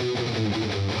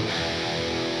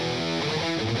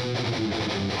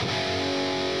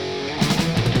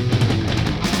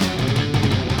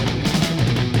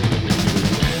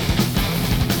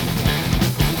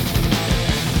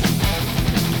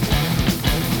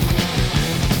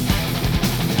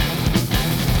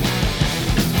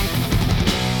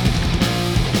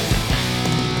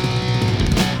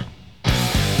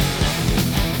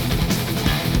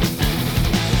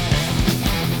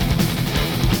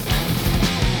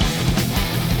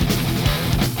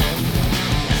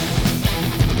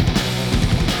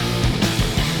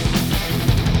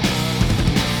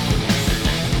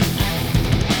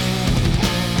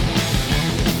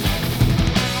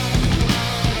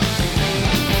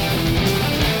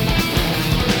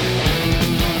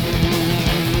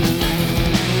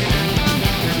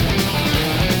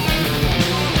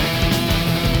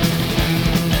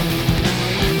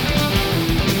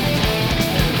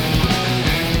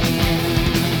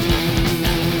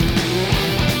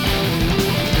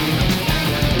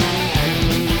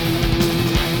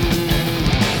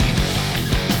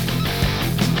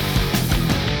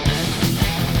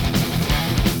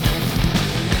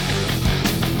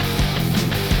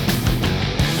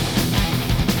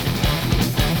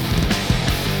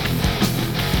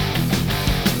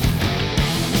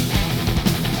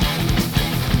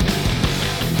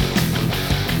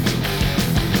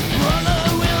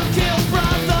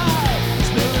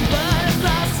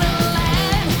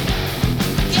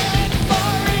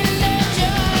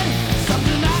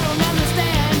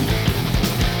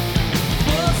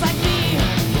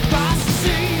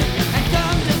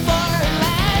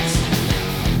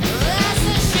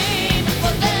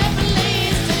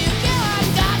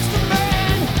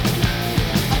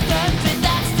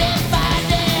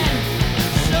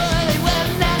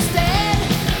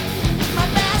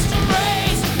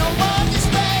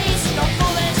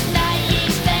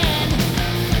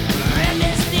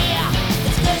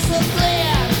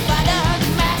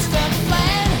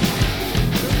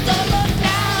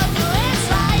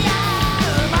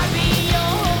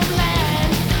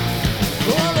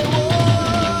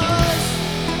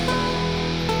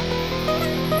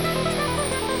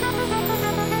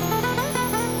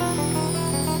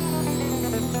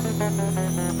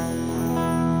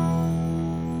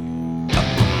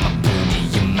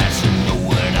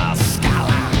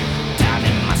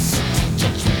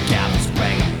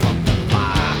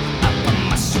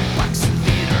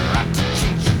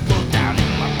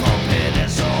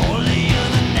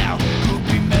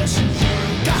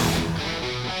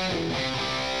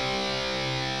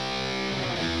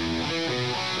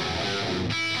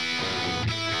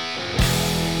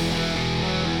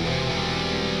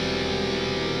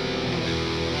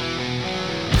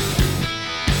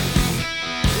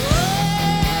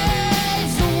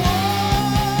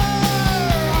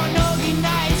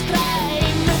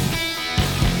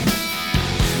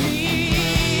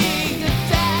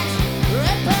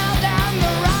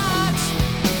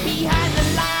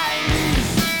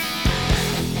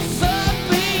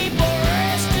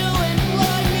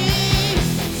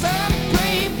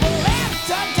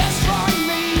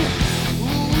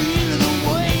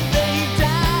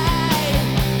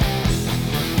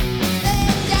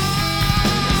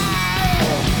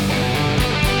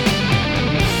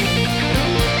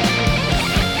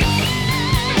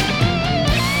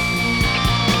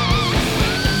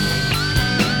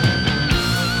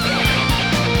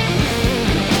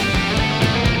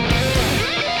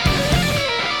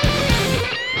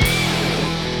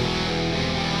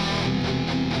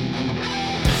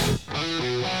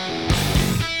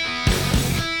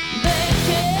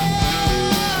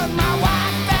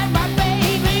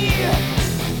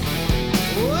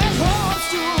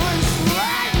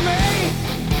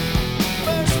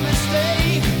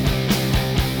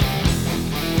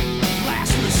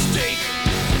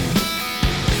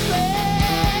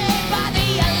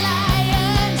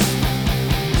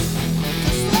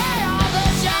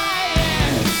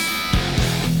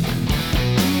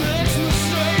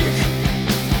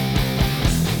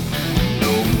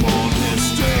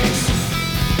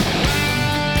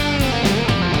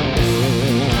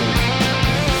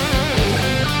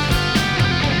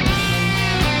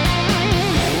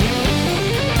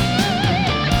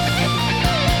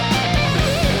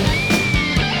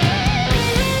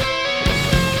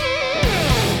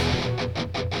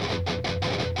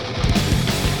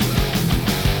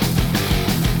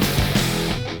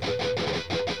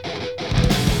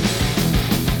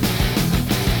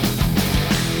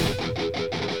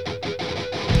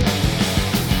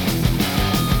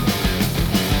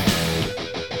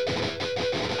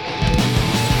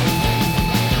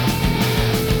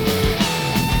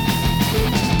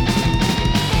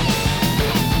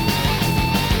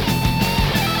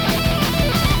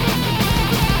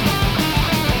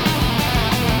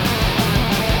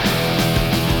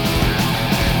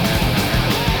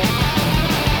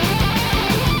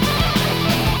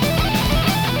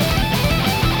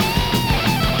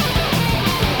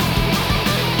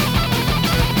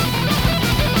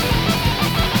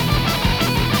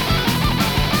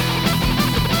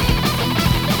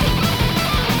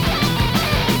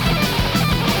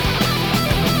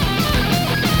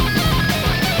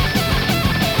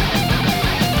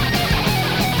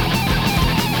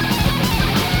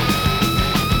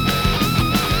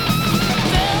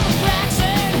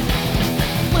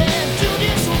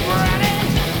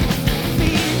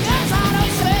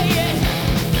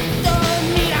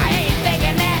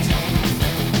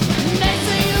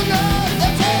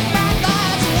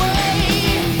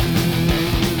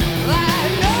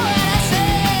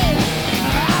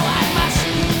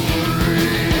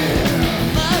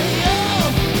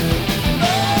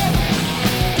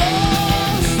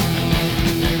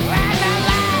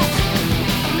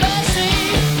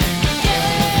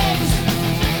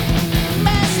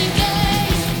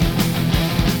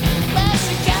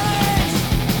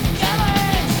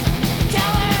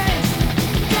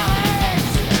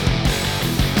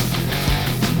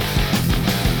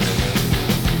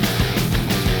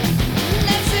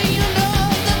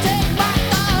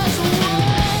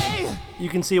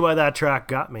 can see why that track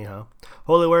got me, huh?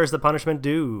 Holy Where's the Punishment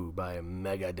Due by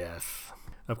Megadeth.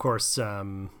 Of course,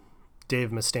 Dave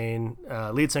Mustaine,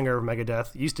 lead singer of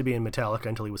Megadeth, used to be in Metallica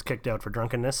until he was kicked out for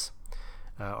drunkenness.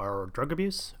 Or drug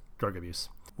abuse? Drug abuse.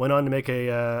 Went on to make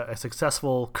a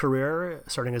successful career,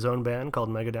 starting his own band called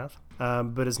Megadeth,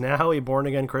 but is now a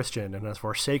born-again Christian and has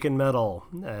forsaken metal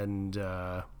and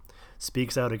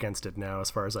speaks out against it now, as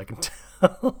far as I can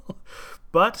tell.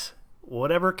 But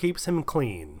whatever keeps him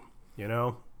clean, you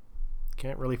know?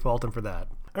 Can't really fault him for that.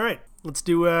 All right, let's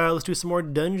do some more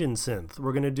dungeon synth.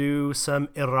 We're gonna do some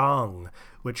Erang,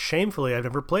 which shamefully I've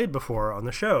never played before on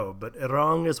the show, but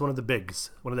Erang is one of the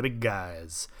big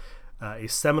guys. A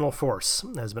seminal force,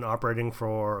 has been operating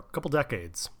for a couple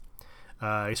decades.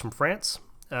 He's from France.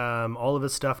 All of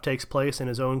his stuff takes place in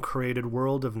his own created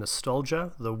world of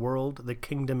nostalgia, the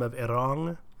kingdom of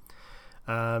Erang.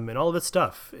 And all of his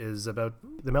stuff is about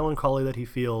the melancholy that he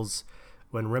feels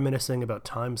when reminiscing about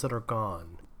times that are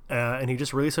gone. And he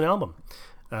just released an album,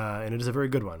 and it is a very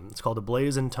good one. It's called A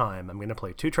Blaze in Time. I'm going to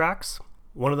play 2 tracks,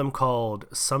 one of them called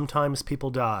Sometimes People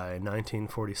Die,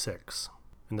 1946,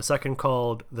 and the second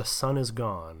called The Sun Is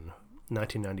Gone,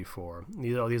 1994.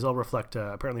 These all reflect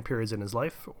apparently periods in his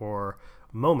life or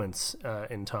moments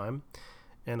in time,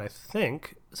 and I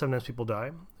think Sometimes People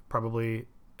Die probably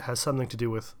has something to do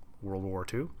with World War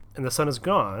II. And The Sun Is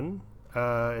Gone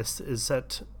is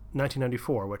set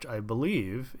 1994, which I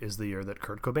believe is the year that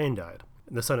Kurt Cobain died.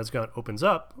 The Sun Is Gone opens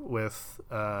up with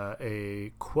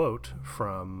a quote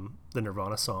from the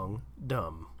Nirvana song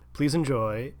Dumb. Please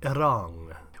enjoy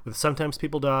Erang with Sometimes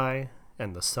People Die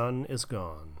and The Sun Is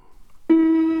Gone.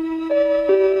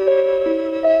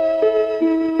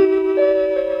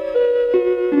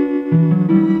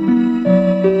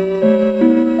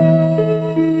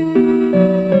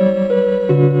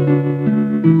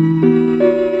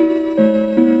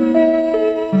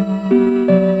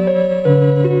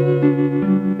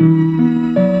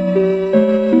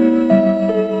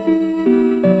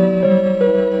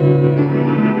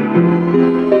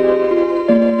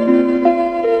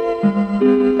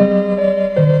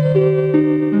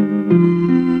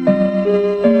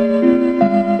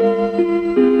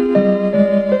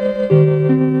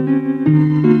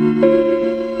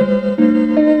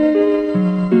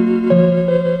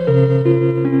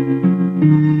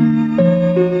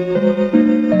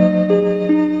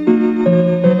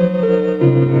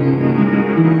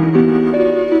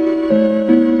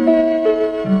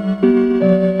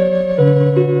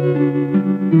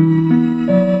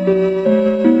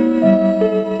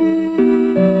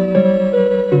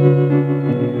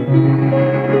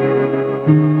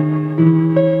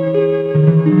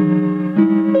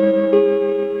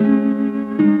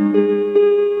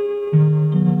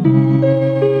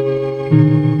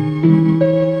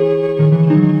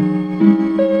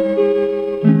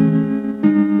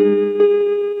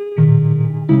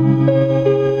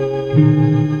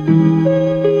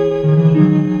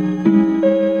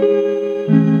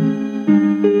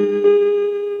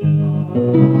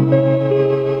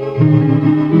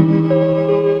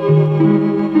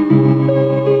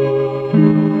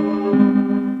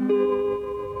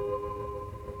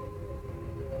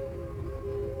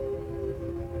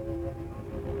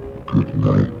 Good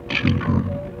night, children.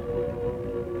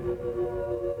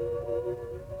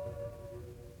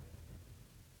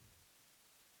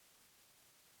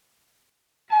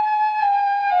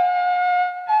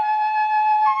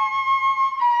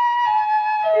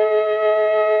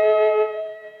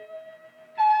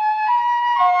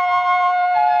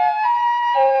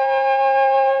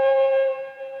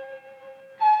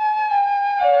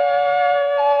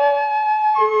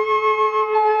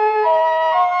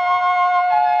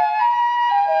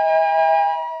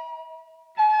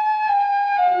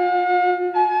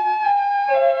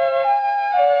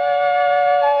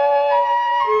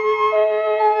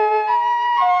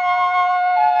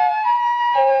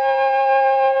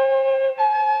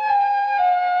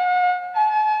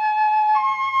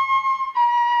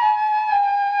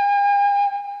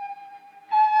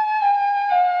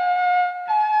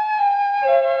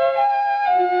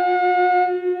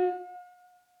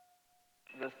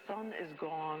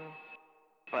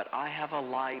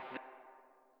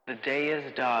 The day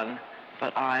is done,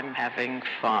 but I'm having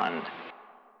fun.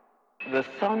 The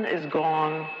sun is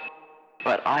gone,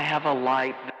 but I have a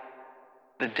light.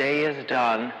 The day is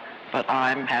done, but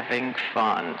I'm having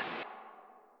fun.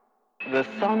 The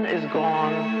sun is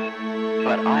gone,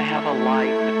 but I have a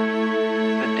light.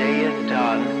 The day is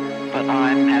done, but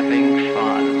I'm having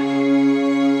fun.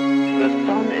 The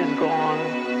sun is gone,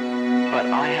 but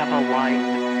I have a light.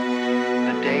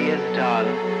 The day is done,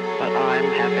 but I'm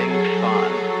having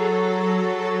fun.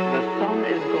 The sun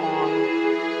is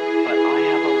gone, but I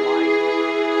have a light.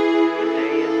 The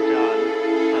day is done,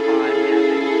 but I'm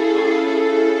having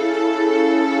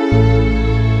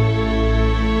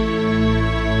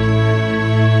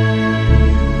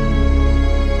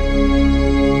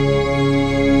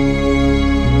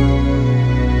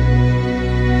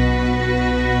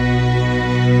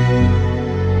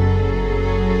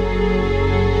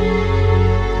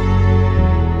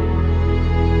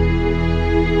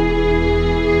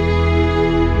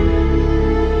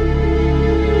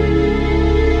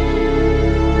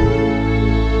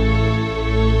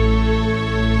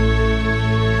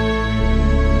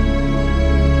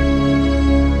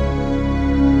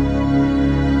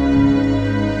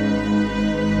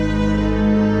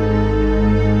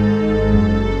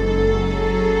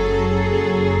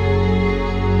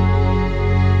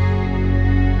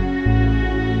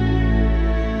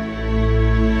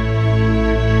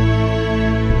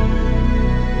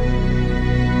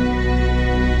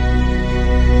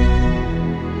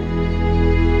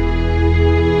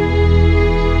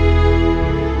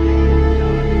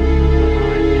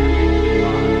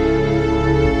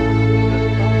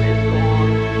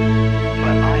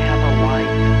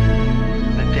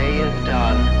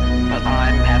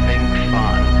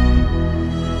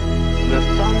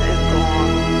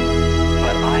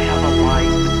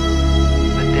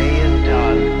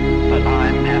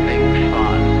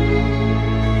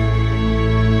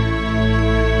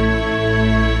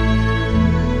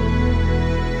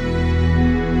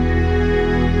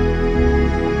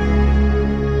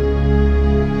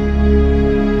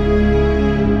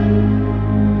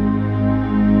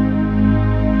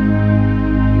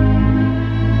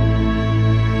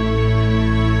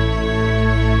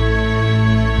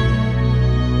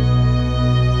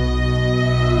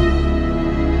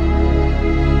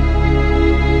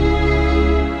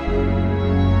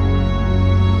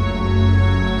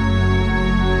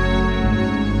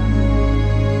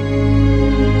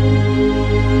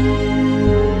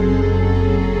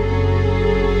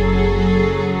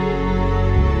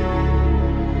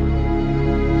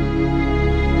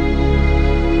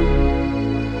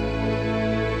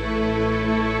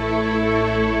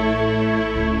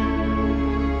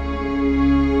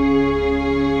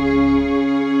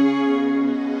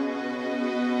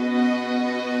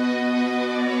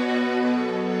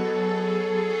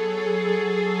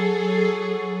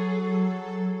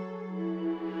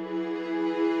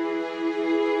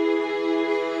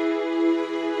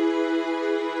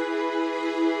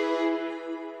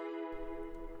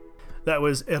That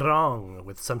was Erang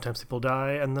with Sometimes People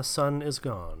Die and The Sun Is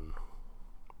Gone.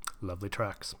 Lovely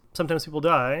tracks. Sometimes People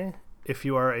Die. If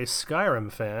you are a Skyrim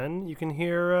fan, you can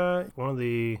hear one of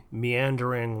the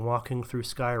meandering Walking Through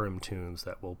Skyrim tunes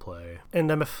that we'll play. And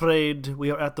I'm afraid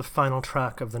we are at the final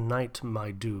track of the night,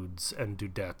 my dudes and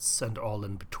dudettes and all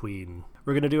in between.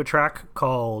 We're going to do a track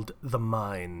called The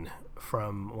Mine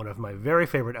from one of my very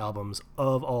favorite albums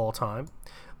of all time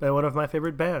by one of my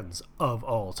favorite bands of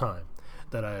all time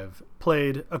that I've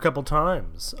played a couple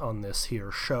times on this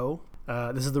here show.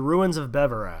 This is The Ruins of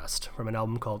Beverast from an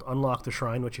album called Unlock the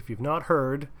Shrine, which if you've not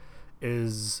heard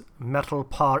is metal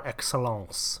par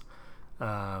excellence.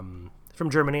 From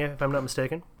Germany, if I'm not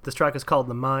mistaken. This track is called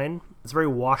The Mine. It's a very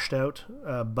washed out,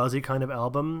 buzzy kind of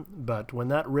album, but when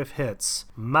that riff hits,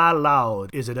 my loud,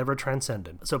 is it ever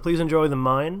transcendent. So please enjoy The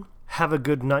Mine. Have a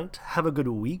good night, have a good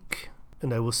week,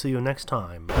 and I will see you next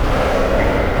time.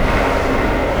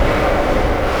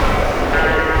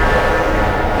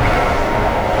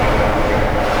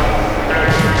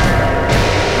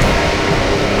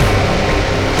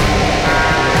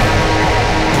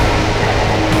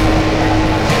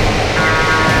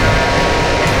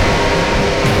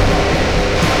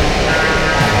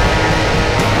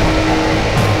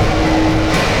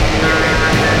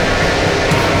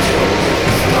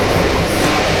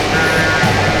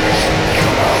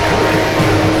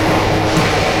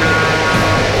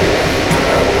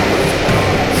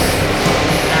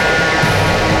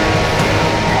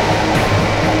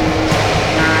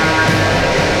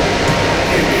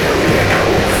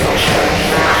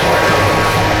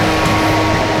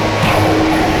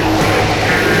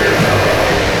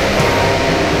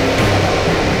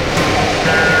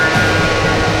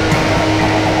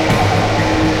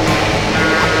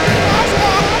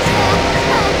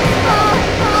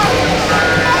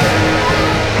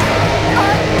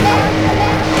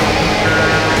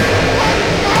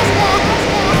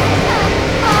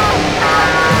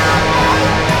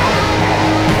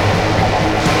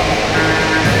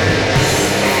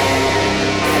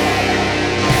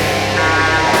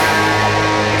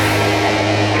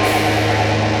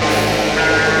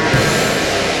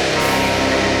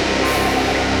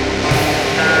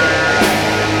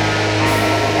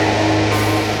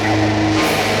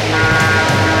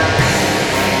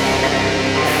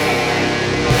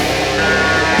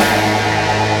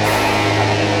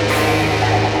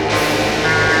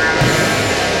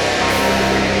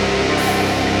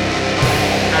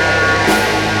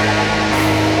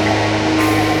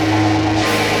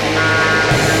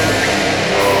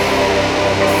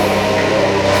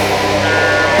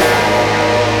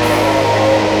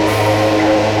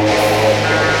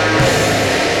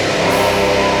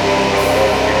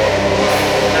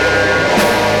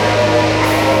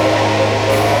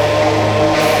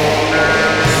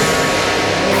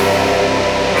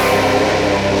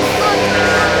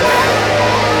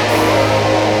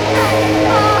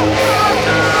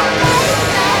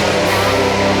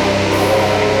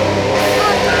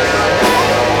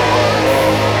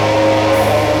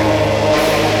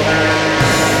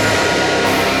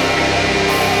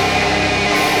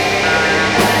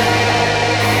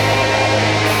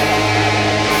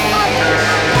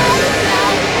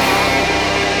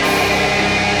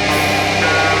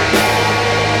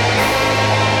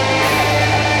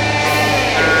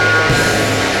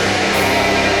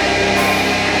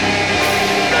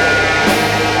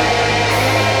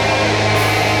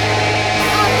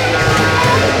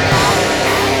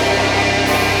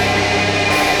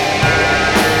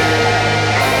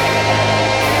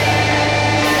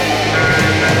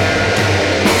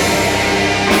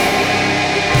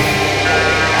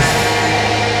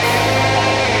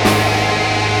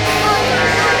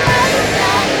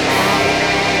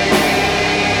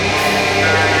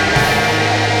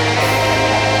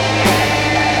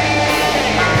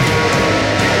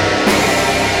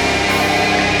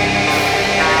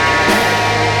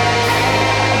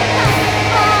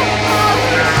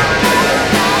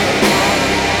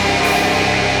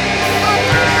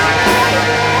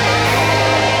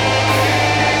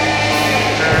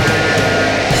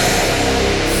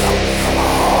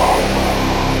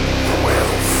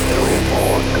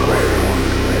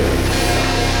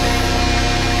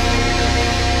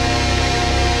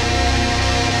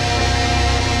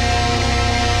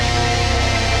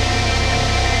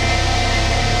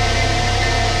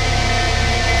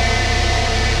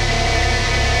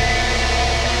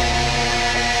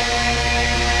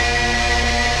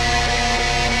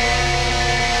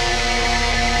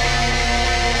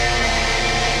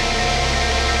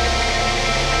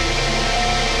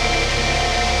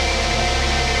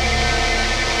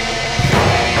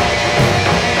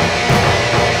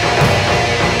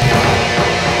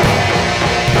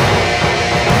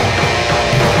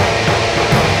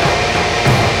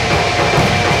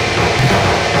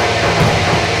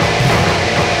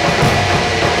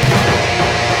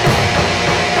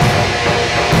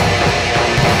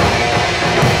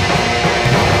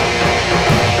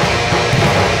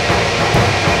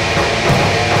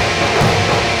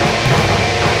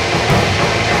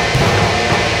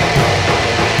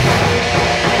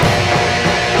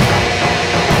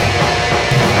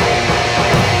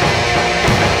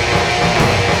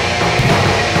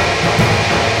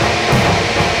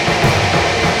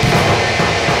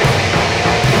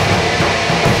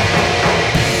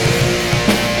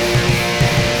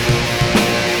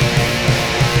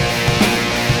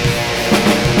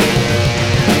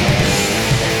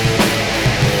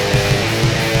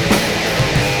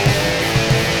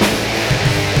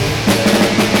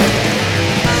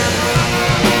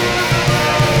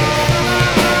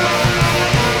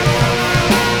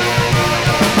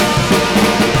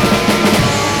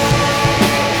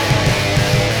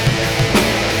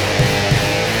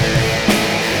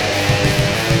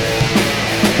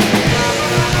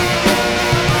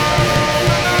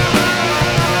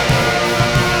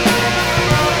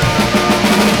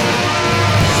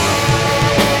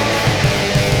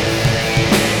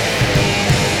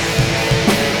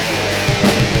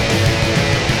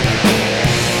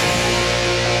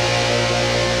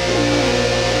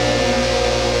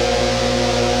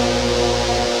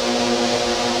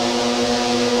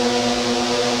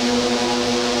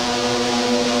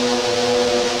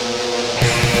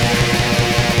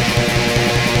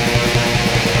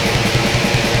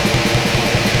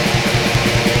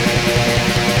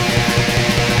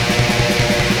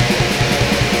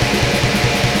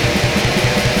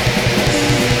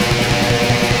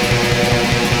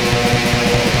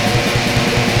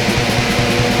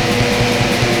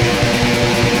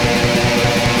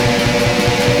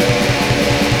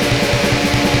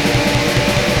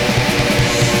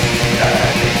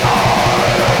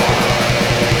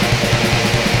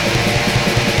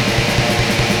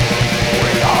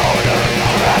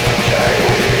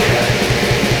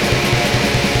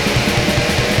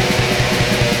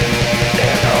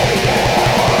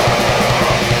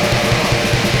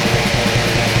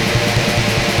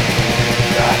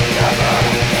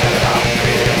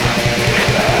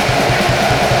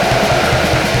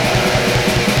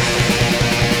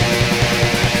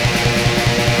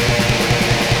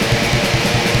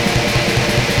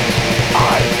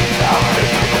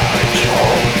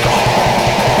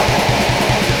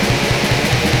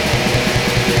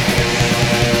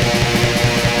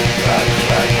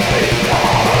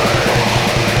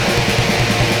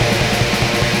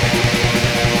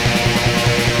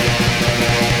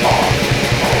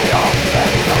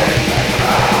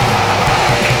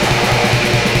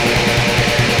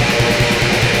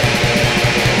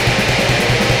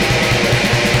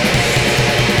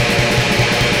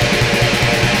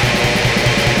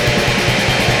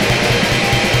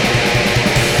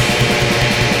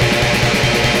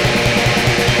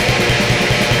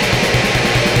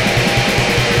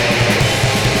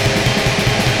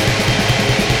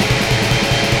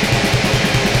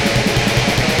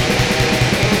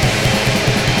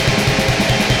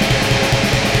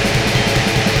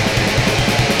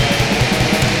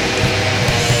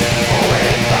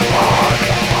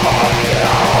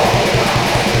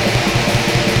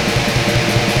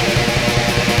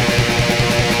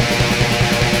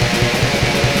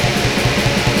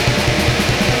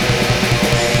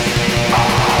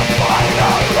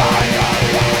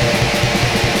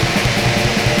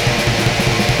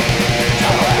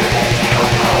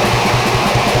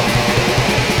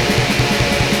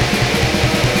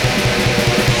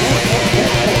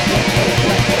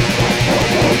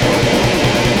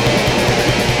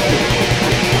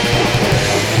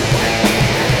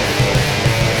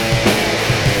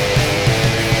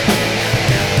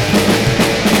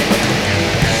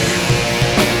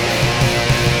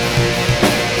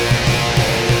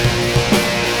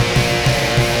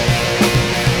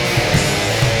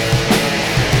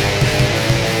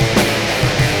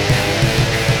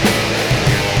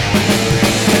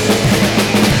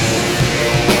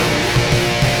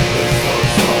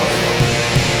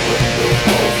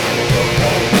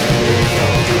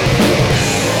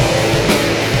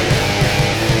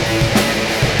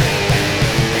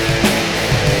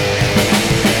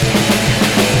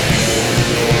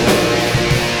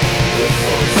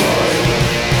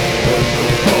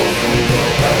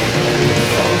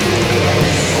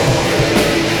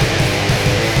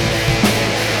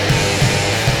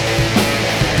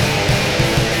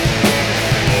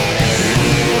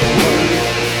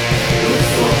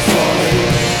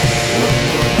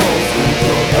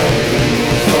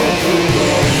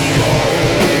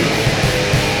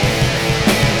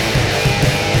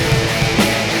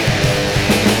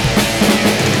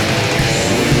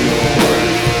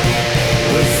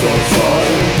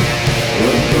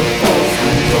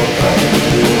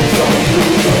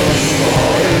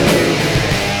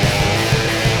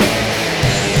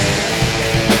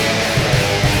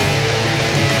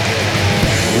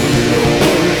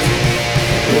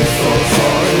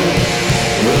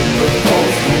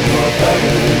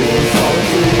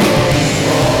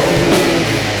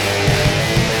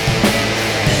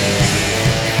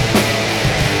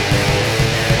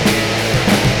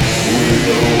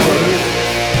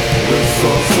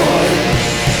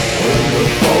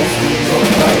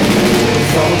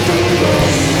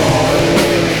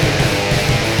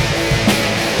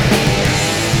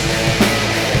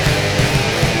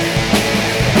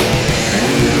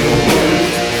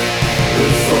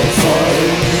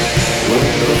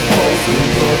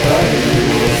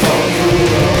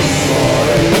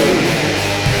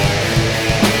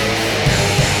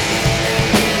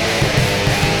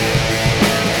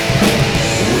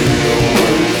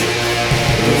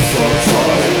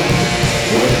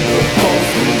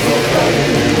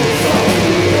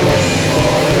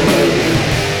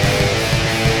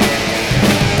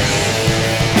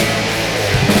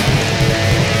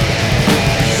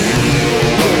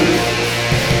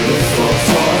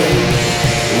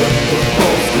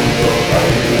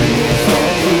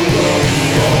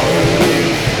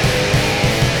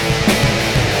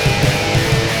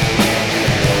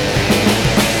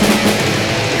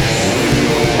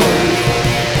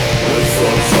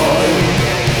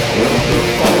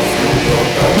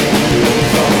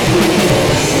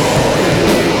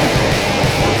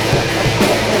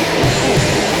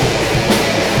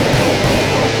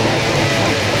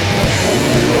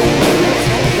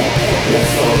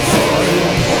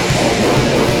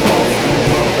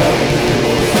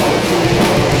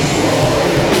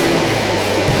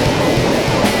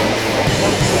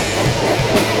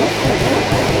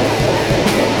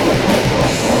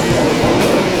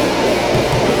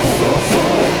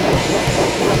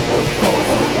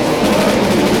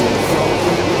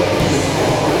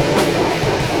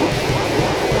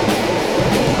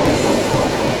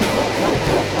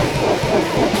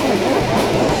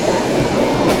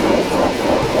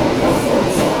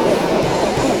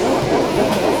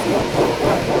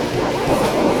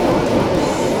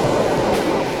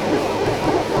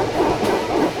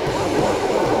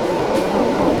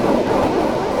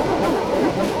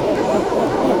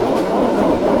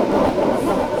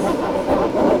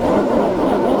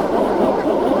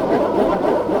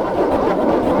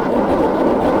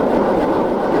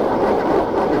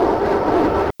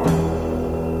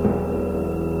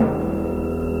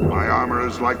 armor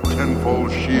is like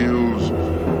tenfold shields.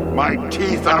 My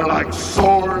teeth are like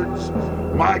swords.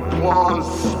 My claws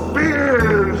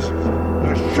spears.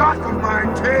 The shock of my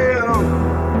tail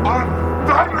are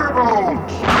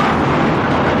thunderbolts.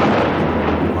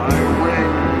 My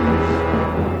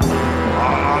wings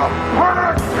are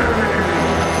hurricanes.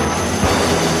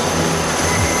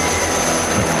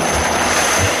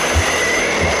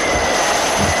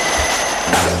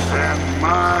 And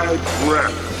my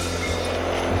breath,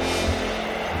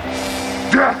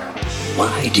 death.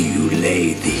 Why do you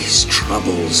lay these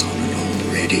troubles on an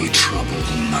already troubled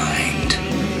mind?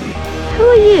 Who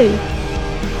are you?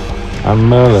 I'm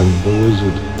Merlin, the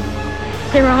wizard.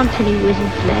 There aren't any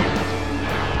wizards left.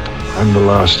 I'm the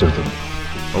last of them.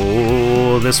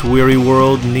 Oh, this weary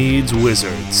world needs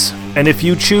wizards. And if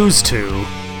you choose to,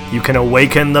 you can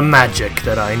awaken the magic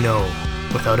that I know,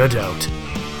 without a doubt,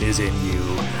 is in you.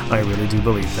 I really do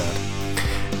believe that.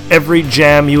 Every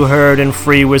jam you heard in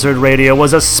Free Wizard Radio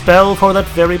was a spell for that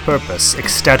very purpose,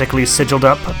 ecstatically sigiled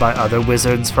up by other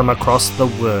wizards from across the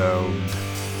world.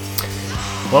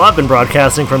 Well, I've been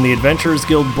broadcasting from the Adventurers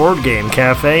Guild Board Game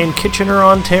Cafe in Kitchener,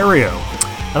 Ontario,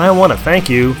 and I want to thank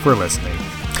you for listening.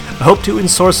 I hope to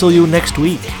ensorcel you next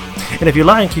week, and if you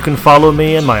like, you can follow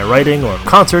me in my writing or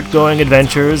concert-going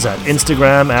adventures at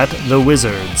Instagram at The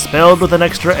Wizard, spelled with an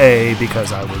extra A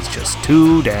because I was just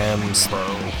too damn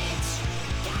slow.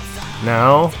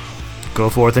 Now, go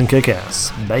forth and kick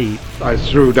ass. Bye. I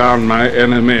threw down my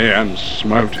enemy and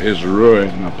smote his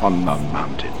ruin upon the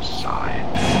mountainside.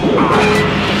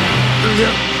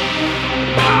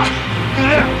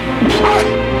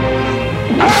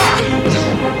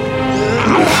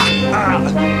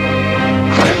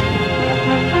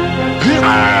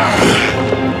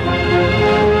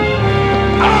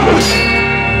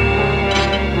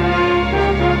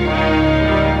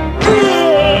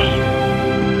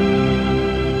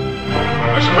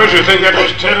 I suppose you think that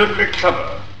was terribly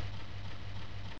clever.